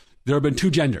 There have been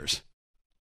two genders.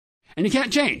 And you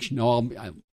can't change. No,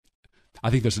 I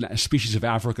think there's a species of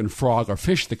African frog or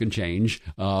fish that can change.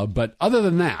 But other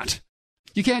than that,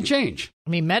 you can't change. I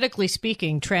mean, medically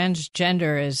speaking,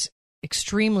 transgender is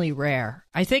extremely rare.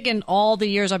 I think in all the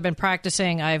years I've been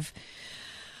practicing,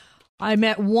 I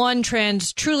met one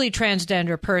truly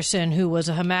transgender person who was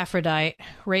a hermaphrodite,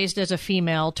 raised as a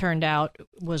female, turned out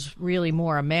was really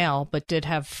more a male, but did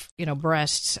have,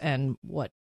 breasts, and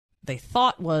what they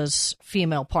thought was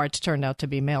female parts turned out to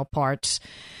be male parts.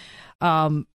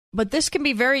 But this can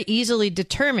be very easily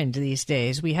determined these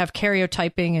days. We have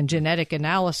karyotyping and genetic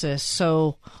analysis,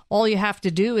 so all you have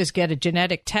to do is get a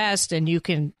genetic test, and you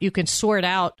can sort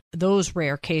out those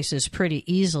rare cases pretty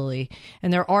easily.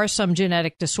 And there are some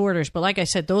genetic disorders, but like I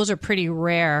said, those are pretty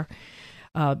rare.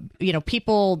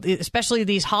 People, especially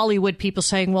these Hollywood people,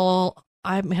 saying, "Well,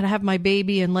 I'm going to have my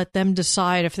baby and let them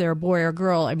decide if they're a boy or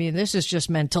girl." I mean, this is just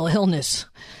mental illness.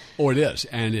 Oh, it is,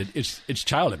 and it's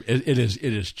child. It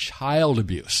is child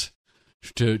abuse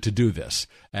to do this,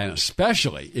 and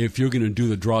especially if you're going to do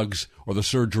the drugs or the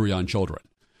surgery on children,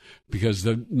 because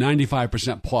the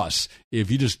 95% plus, if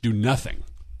you just do nothing,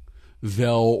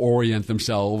 they'll orient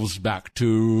themselves back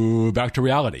to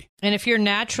reality. And if you're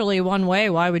naturally one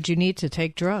way, why would you need to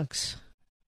take drugs?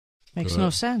 Makes no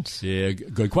sense. Yeah,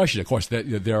 good question. Of course,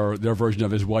 their version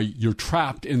of it is, well, you're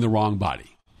trapped in the wrong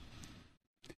body.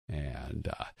 And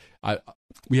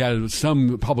we had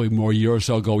probably more a year or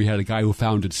so ago, we had a guy who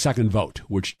founded Second Vote,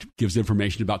 which gives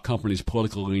information about companies'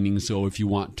 political leanings. So if you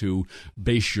want to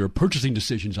base your purchasing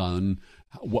decisions on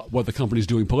what the company's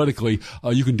doing politically,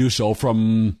 you can do so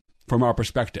from our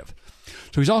perspective.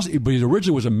 So but he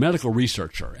originally was a medical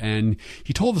researcher, and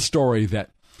he told the story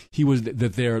that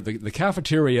the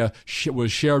cafeteria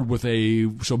was shared with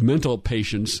so mental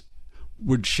patients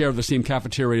would share the same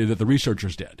cafeteria that the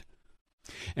researchers did.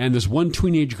 And this one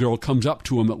teenage girl comes up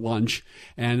to him at lunch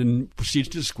and proceeds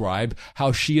to describe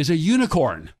how she is a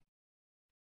unicorn.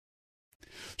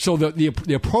 So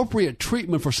the appropriate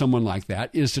treatment for someone like that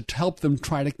is to help them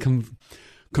try to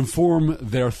conform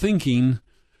their thinking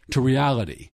to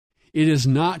reality. It is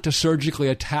not to surgically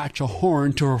attach a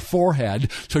horn to her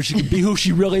forehead so she can be who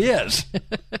she really is.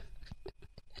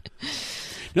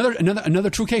 Another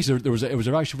true case. There was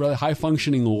actually a really high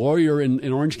functioning lawyer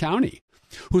in Orange County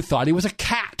who thought he was a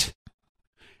cat,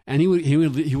 and he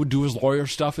would do his lawyer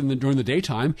stuff during the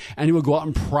daytime, and he would go out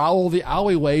and prowl the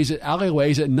alleyways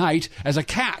at night as a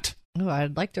cat. Oh,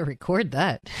 I'd like to record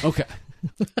that. Okay.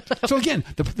 So again,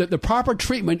 the proper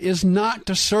treatment is not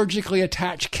to surgically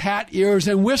attach cat ears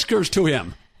and whiskers to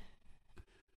him.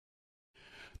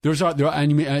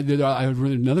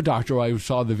 Another doctor I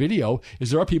saw the video is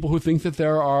there are people who think that they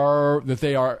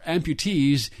are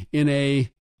amputees in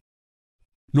a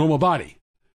normal body.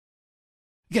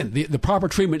 Again, the proper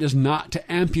treatment is not to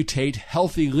amputate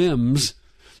healthy limbs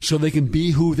so they can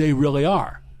be who they really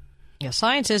are. Yeah,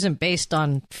 science isn't based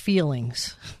on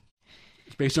feelings.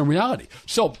 It's based on reality.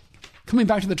 So, coming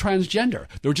back to the transgender,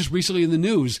 there was just recently in the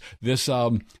news this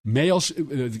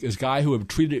this guy who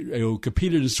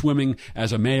competed in swimming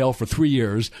as a male for 3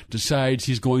 years decides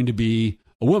he's going to be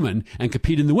a woman and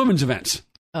compete in the women's events.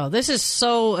 Oh, this is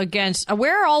so against.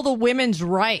 Where are all the women's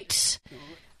rights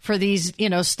for these?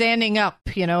 Standing up.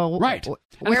 Right.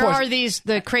 Where are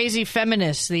the crazy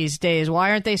feminists these days? Why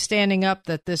aren't they standing up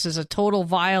that this is a total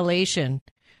violation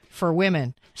for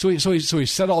women? So he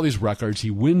set all these records. He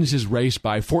wins his race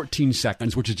by 14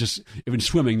 seconds, which is just, if in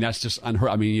swimming, that's just unheard.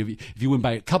 I mean, if you win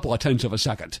by a couple of tenths of a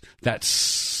second,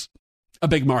 that's a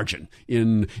big margin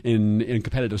in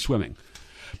competitive swimming.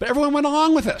 But everyone went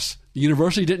along with this. The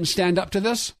university didn't stand up to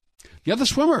this. The other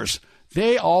swimmers,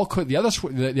 They all could.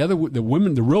 The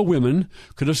women, the real women,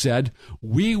 could have said,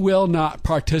 "We will not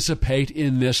participate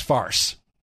in this farce."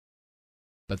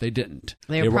 But they didn't.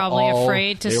 They were probably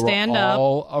afraid to stand up. They were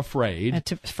all afraid.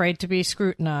 And afraid to be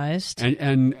scrutinized.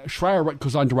 And Schreier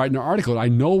goes on to write in an article, I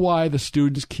know why the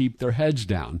students keep their heads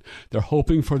down. They're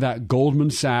hoping for that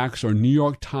Goldman Sachs or New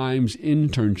York Times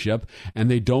internship,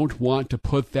 and they don't want to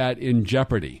put that in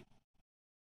jeopardy.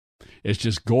 It's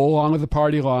just go along with the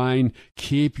party line,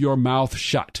 keep your mouth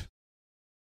shut.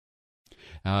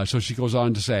 So she goes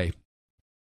on to say,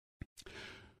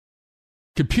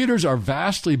 computers are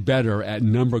vastly better at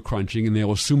number crunching, and they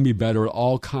will soon be better at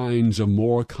all kinds of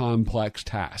more complex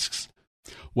tasks.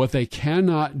 What they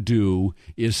cannot do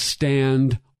is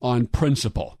stand on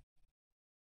principle.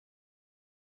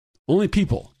 Only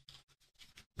people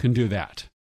can do that.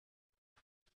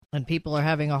 And people are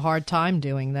having a hard time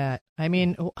doing that. I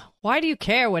mean, why do you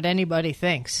care what anybody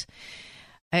thinks?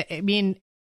 I mean,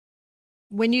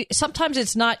 sometimes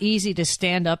it's not easy to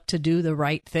stand up to do the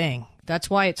right thing. That's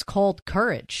why it's called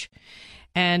courage.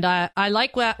 And I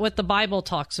like what the Bible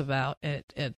talks about.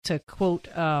 To quote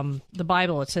the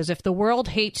Bible, it says, if the world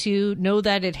hates you, know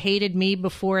that it hated me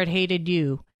before it hated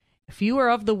you. If you were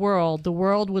of the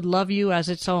world would love you as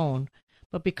its own.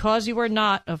 But because you are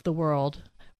not of the world,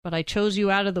 but I chose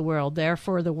you out of the world,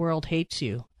 therefore the world hates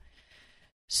you.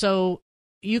 So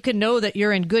you can know that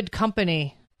you're in good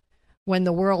company when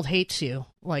the world hates you,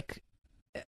 like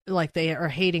they are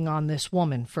hating on this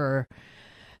woman for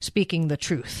speaking the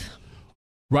truth.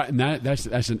 Right, and that's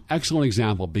an excellent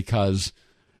example, because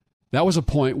that was a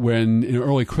point when in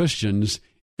early Christians,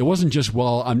 it wasn't just,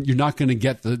 you're not going to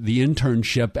get the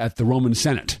internship at the Roman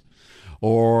Senate,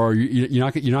 or you're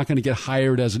not going to get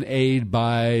hired as an aide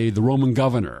by the Roman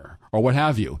governor, or what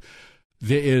have you.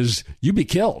 There is, you be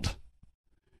killed.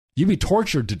 You be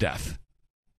tortured to death.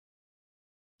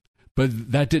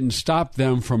 But that didn't stop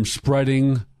them from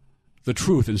spreading the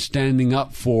truth and standing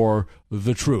up for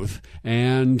the truth.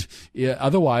 And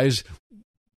otherwise,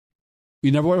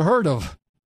 we never would have heard of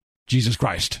Jesus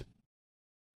Christ.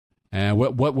 And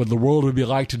what would the world would be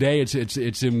like today?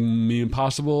 It's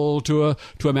impossible to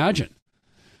imagine.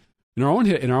 In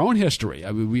our own history,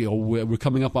 I mean, we're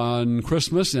coming up on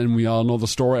Christmas, and we all know the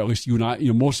story. At least you and I,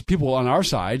 most people on our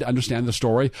side understand the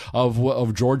story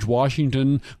of George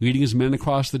Washington leading his men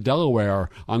across the Delaware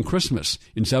on Christmas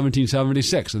in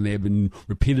 1776, and they had been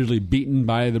repeatedly beaten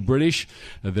by the British.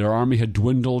 Their army had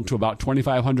dwindled to about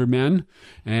 2,500 men,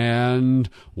 and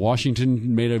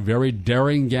Washington made a very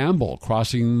daring gamble,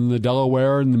 crossing the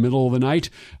Delaware in the middle of the night,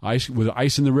 with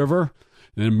ice in the river.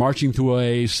 And then marching through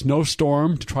a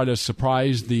snowstorm to try to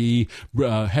surprise the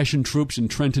Hessian troops in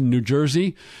Trenton, New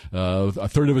Jersey. A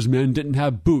third of his men didn't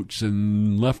have boots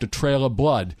and left a trail of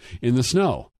blood in the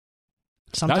snow.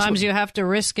 Sometimes you have to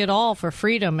risk it all for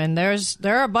freedom, and there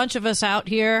are a bunch of us out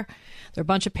here. There are a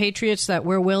bunch of patriots that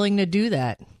we're willing to do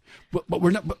that. But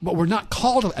we're not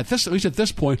called at least at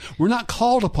this point. We're not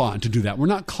called upon to do that. We're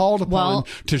not called upon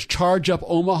to charge up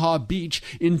Omaha Beach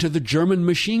into the German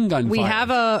machine gun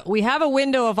fire. We have a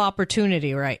window of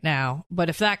opportunity right now, but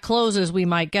if that closes, we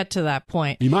might get to that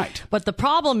point. You might. But the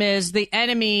problem is the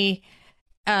enemy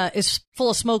is full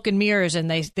of smoke and mirrors, and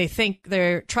they think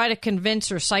they're trying to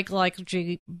convince or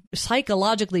psychologically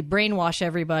brainwash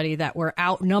everybody that we're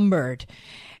outnumbered,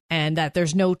 and that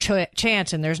there's no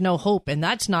chance and there's no hope, and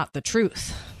that's not the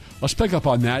truth. Let's pick up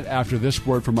on that after this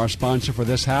word from our sponsor for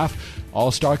this half,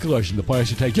 All-Star Collision, the place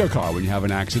to take your car when you have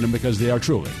an accident, because they are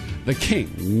truly the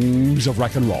kings of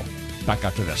wreck and roll. Back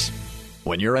after this.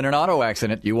 When you're in an auto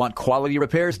accident, you want quality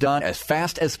repairs done as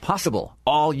fast as possible.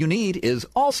 All you need is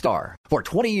All-Star. For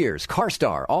 20 years,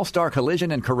 CarStar, All-Star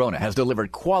Collision, and Corona has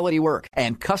delivered quality work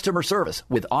and customer service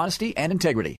with honesty and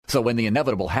integrity. So when the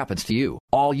inevitable happens to you,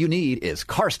 all you need is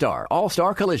CarStar,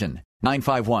 All-Star Collision.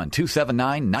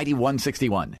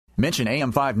 951-279-9161. Mention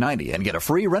AM 590 and get a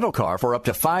free rental car for up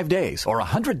to 5 days or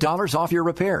 $100 off your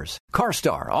repairs.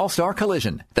 CarStar All-Star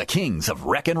Collision, the kings of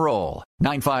wreck and roll.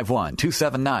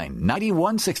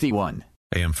 951-279-9161.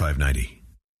 AM 590,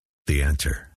 The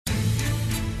Answer.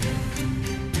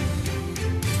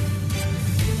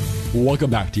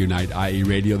 Welcome back to Unite IE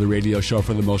Radio, the radio show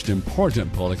for the most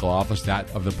important political office,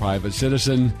 that of the private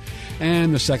citizen,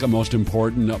 and the second most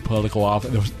important political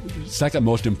office, that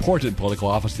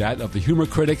of the humor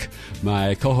critic.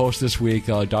 My co-host this week,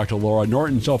 Dr. Laura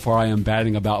Norton. So far, I am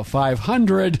batting about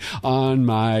 500 on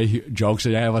my jokes,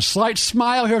 and I have a slight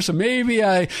smile here. So maybe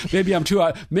I am 2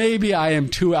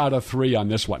 out of 3 on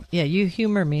this one. Yeah, you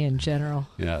humor me in general.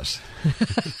 Yes,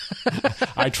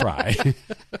 I try.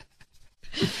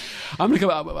 I'm going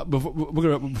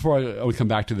to before I come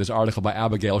back to this article by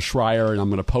Abigail Schreier, and I'm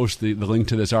going to post the link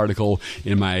to this article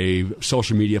in my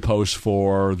social media posts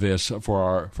for this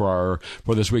for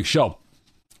this week's show.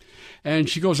 And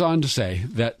she goes on to say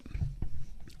that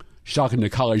she's talking to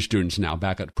college students now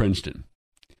back at Princeton.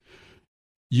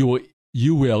 You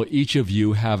will each of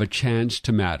you have a chance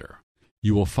to matter.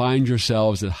 You will find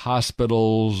yourselves at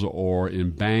hospitals or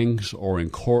in banks or in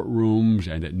courtrooms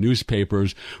and at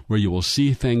newspapers where you will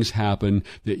see things happen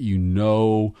that you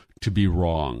know to be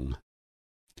wrong.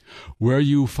 Where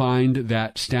you find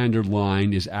that standard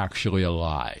line is actually a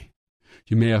lie.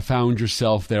 You may have found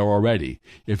yourself there already.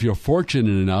 If you're fortunate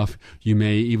enough, you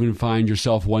may even find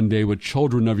yourself one day with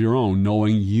children of your own,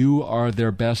 knowing you are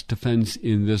their best defense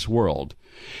in this world.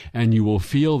 And you will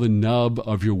feel the nub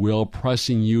of your will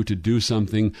pressing you to do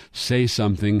something, say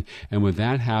something, and when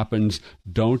that happens,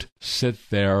 don't sit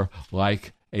there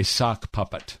like a sock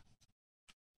puppet.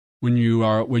 When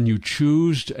you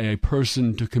choose a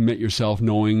person to commit yourself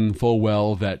knowing full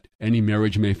well that any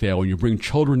marriage may fail, when you bring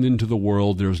children into the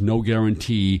world, there's no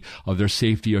guarantee of their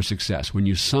safety or success. When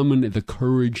you summon the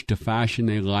courage to fashion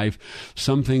a life,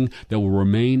 something that will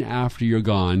remain after you're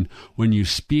gone, when you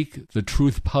speak the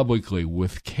truth publicly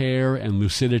with care and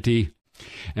lucidity,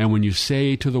 and when you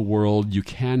say to the world, you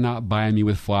cannot buy me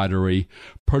with flattery,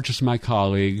 purchase my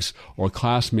colleagues or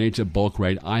classmates at bulk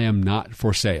rate, I am not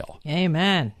for sale.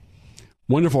 Amen.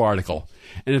 Wonderful article.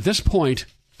 And at this point,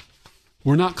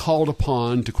 we're not called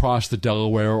upon to cross the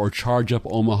Delaware or charge up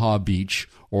Omaha Beach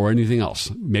or anything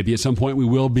else. Maybe at some point we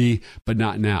will be, but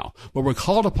not now. What we're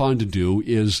called upon to do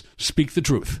is speak the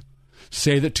truth.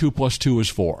 Say that 2 + 2 is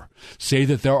 4. Say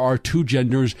that there are 2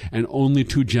 genders and only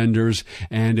 2 genders.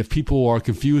 And if people are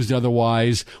confused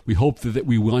otherwise, we hope that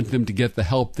we want them to get the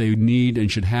help they need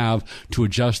and should have to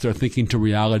adjust their thinking to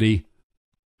reality.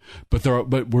 But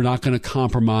we're not going to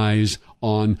compromise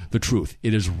on the truth.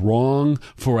 It is wrong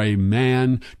for a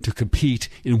man to compete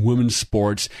in women's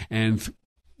sports and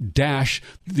dash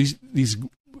these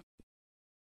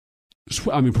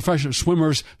professional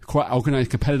swimmers,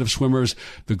 organized competitive swimmers,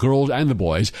 the girls and the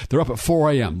boys. They're up at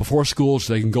 4 a.m. before school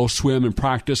so they can go swim and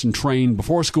practice and train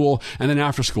before school and then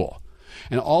after school.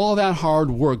 And all of that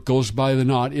hard work goes by the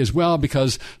knot as well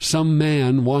because some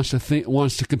man wants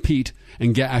to compete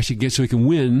and get so he can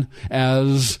win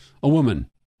as a woman.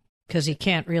 Because he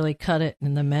can't really cut it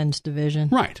in the men's division.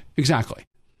 Right, exactly.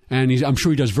 And I'm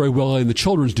sure he does very well in the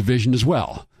children's division as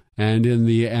well. And in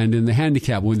the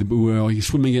handicap, when he's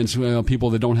swimming against people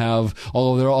that don't have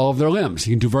all of their limbs,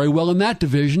 he can do very well in that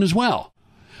division as well.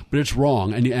 But it's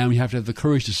wrong, and you have to have the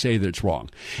courage to say that it's wrong.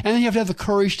 And then you have to have the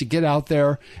courage to get out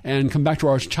there and come back to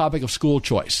our topic of school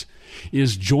choice.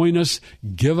 Is join us,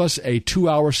 give us a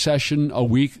 2-hour session a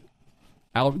week,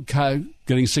 out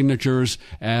getting signatures.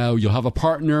 You'll have a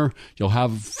partner. You'll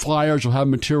have flyers. You'll have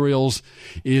materials.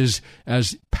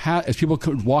 As people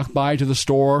could walk by to the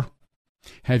store,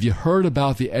 have you heard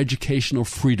about the Educational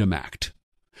Freedom Act?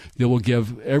 They will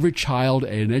give every child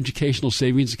an educational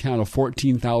savings account of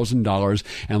 $14,000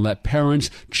 and let parents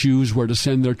choose where to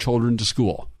send their children to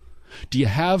school. Do you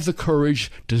have the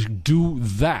courage to do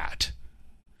that?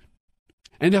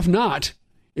 And if not,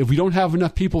 if we don't have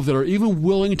enough people that are even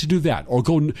willing to do that, or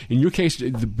go, in your case,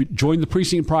 join the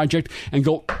Precinct Project and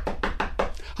go,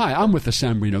 hi, I'm with the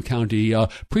San Bernardino County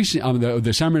Precinct,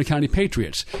 the San Bernardino County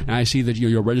Patriots, and I see that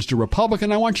you're a registered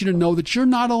Republican. I want you to know that you're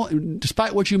not,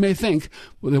 despite what you may think,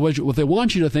 what they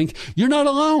want you to think, you're not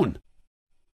alone.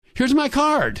 Here's my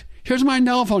card. Here's my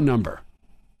telephone number.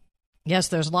 Yes,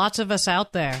 there's lots of us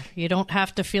out there. You don't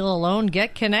have to feel alone.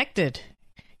 Get connected.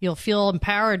 You'll feel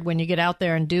empowered when you get out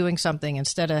there and doing something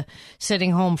instead of sitting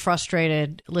home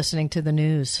frustrated listening to the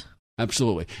news.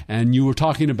 Absolutely. And you were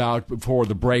talking about before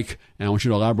the break, and I want you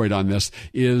to elaborate on this,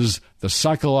 is the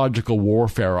psychological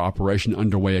warfare operation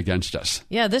underway against us.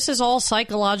 Yeah, this is all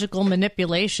psychological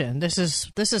manipulation. This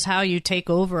is how you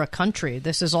take over a country.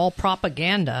 This is all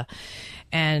propaganda.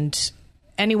 And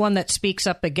anyone that speaks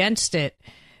up against it,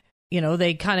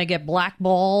 they kind of get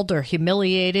blackballed or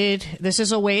humiliated. This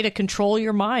is a way to control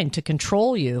your mind, to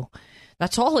control you.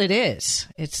 That's all it is.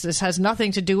 This has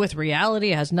nothing to do with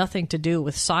reality. It has nothing to do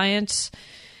with science.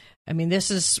 I mean, this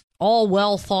is all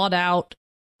well thought out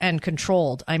and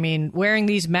controlled. I mean, wearing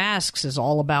these masks is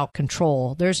all about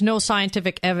control. There's no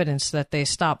scientific evidence that they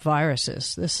stop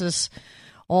viruses. This is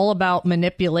all about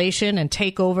manipulation and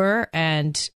takeover.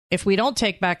 And if we don't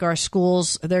take back our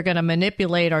schools, they're going to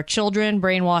manipulate our children,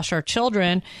 brainwash our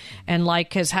children. And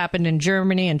like has happened in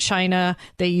Germany and China,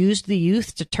 they used the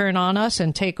youth to turn on us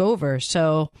and take over.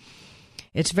 So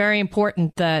it's very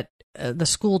important that the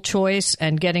school choice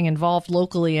and getting involved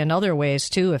locally in other ways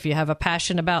too. If you have a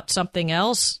passion about something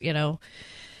else,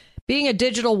 being a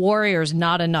digital warrior is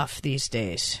not enough these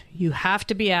days. You have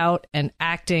to be out and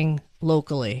acting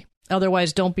locally.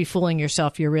 Otherwise, don't be fooling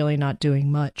yourself. You're really not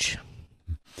doing much.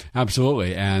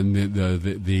 Absolutely. And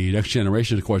the next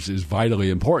generation, of course, is vitally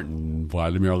important.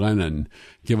 Vladimir Lenin,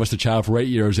 give us the child for 8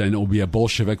 years and it will be a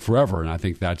Bolshevik forever. And I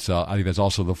think that's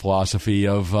also the philosophy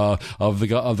of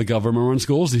the government-run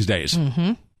schools these days.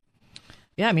 Mm-hmm.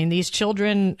 Yeah, I mean, these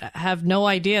children have no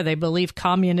idea. They believe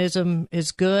communism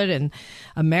is good and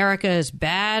America is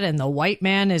bad and the white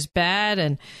man is bad.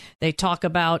 And they talk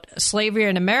about slavery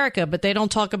in America, but they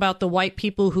don't talk about the white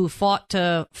people who fought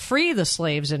to free the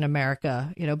slaves in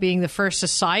America, being the first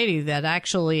society that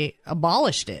actually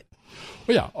abolished it.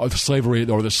 Well, yeah,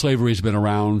 the slavery has been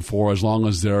around for as long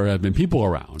as there have been people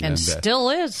around. And still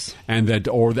is. And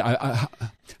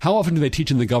how often do they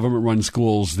teach in the government-run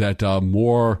schools that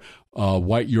more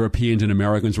white Europeans and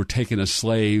Americans were taken as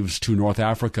slaves to North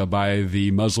Africa by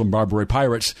the Muslim Barbary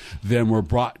pirates than were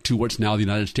brought to what's now the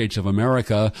United States of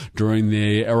America during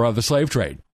the era of the slave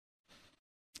trade?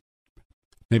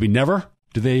 Maybe never.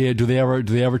 Do they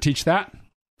ever teach that?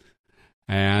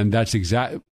 And that's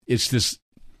it's this.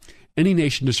 Any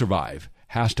nation to survive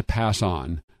has to pass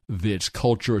on its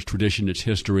culture, its tradition, its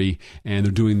history, and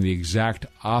they're doing the exact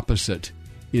opposite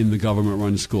in the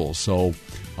government-run schools. So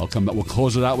we'll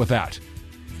close it out with that.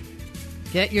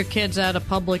 Get your kids out of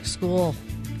public school.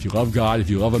 If you love God, if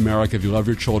you love America, if you love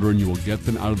your children, you will get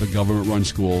them out of the government-run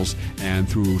schools. And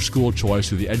through school choice,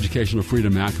 through the Educational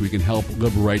Freedom Act, we can help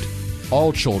liberate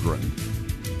all children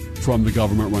from the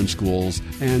government-run schools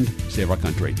and save our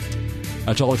country.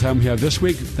 That's all the time we have this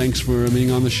week. Thanks for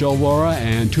being on the show, Laura,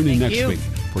 and tune in next week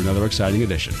for another exciting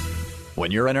edition. When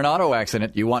you're in an auto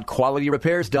accident, you want quality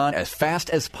repairs done as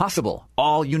fast as possible.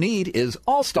 All you need is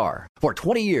All-Star. For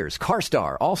 20 years,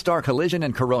 CarStar, All-Star Collision,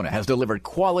 and Corona has delivered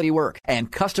quality work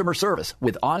and customer service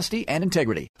with honesty and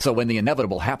integrity. So when the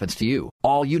inevitable happens to you,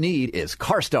 all you need is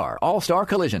CarStar, All-Star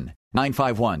Collision.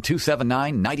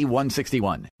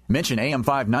 951-279-9161. Mention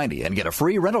AM590 and get a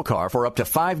free rental car for up to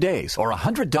 5 days or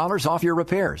 $100 off your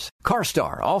repairs.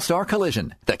 CarStar All-Star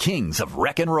Collision, the kings of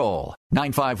wreck and roll.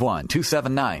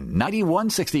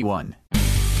 951-279-9161.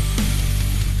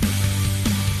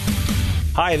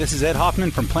 Hi, this is Ed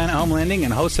Hoffman from Planet Home Lending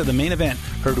and host of The Main Event,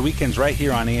 heard weekends right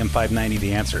here on AM590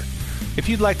 The Answer. If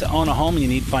you'd like to own a home and you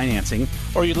need financing,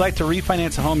 or you'd like to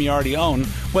refinance a home you already own,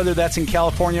 whether that's in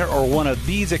California or one of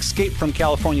these escape from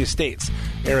California states,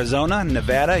 Arizona,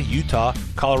 Nevada, Utah,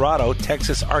 Colorado,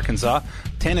 Texas, Arkansas,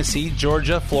 Tennessee,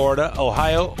 Georgia, Florida,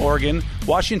 Ohio, Oregon,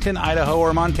 Washington, Idaho,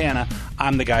 or Montana,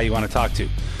 I'm the guy you want to talk to.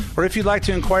 Or if you'd like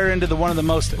to inquire into one of the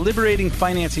most liberating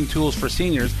financing tools for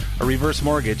seniors, a reverse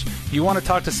mortgage, you want to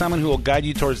talk to someone who will guide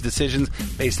you towards decisions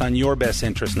based on your best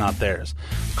interest, not theirs.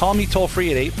 Call me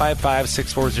toll-free at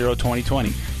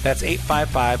 855-640-2020. That's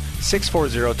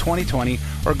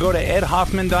 855-640-2020, or go to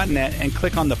edhoffman.net and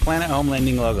click on the Planet Home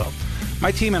Lending logo.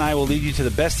 My team and I will lead you to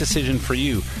the best decision for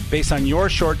you based on your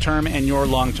short-term and your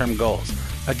long-term goals.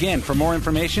 Again, for more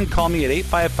information, call me at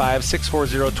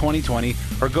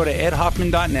 855-640-2020 or go to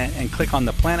edhoffman.net and click on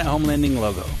the Planet Home Lending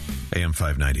logo. AM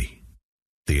 590,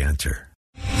 The Answer.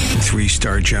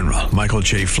 3-star General Michael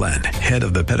J. Flynn, head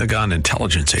of the Pentagon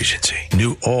Intelligence Agency,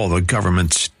 knew all the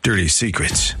government's dirty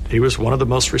secrets. He was one of the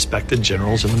most respected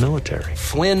generals in the military.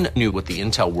 Flynn knew what the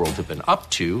intel world had been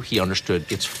up to. He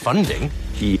understood its funding.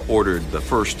 He ordered the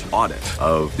first audit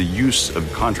of the use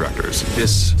of contractors.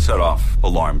 This set off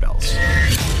alarm bells.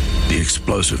 The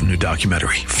explosive new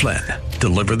documentary, Flynn,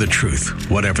 Deliver the Truth,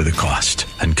 Whatever the Cost,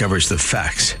 uncovers the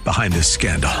facts behind this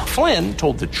scandal. Flynn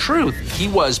told the truth. He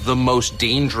was the most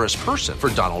dangerous person for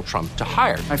Donald Trump to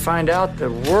hire. I find out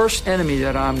the worst enemy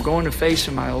that I'm going to face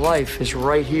in my life is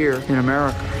right here in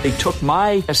America. They took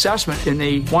my assessment and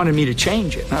they wanted me to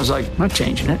change it. And I was like, I'm not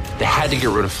changing it. They had to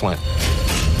get rid of Flynn.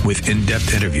 With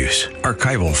in-depth interviews,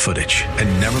 archival footage,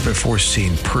 and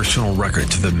never-before-seen personal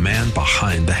records of the man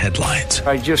behind the headlines.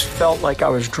 I just felt like I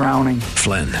was drowning.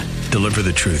 Flynn, Deliver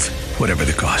the Truth, Whatever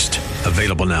the Cost.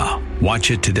 Available now.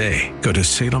 Watch it today. Go to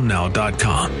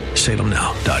salemnow.com.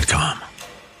 salemnow.com.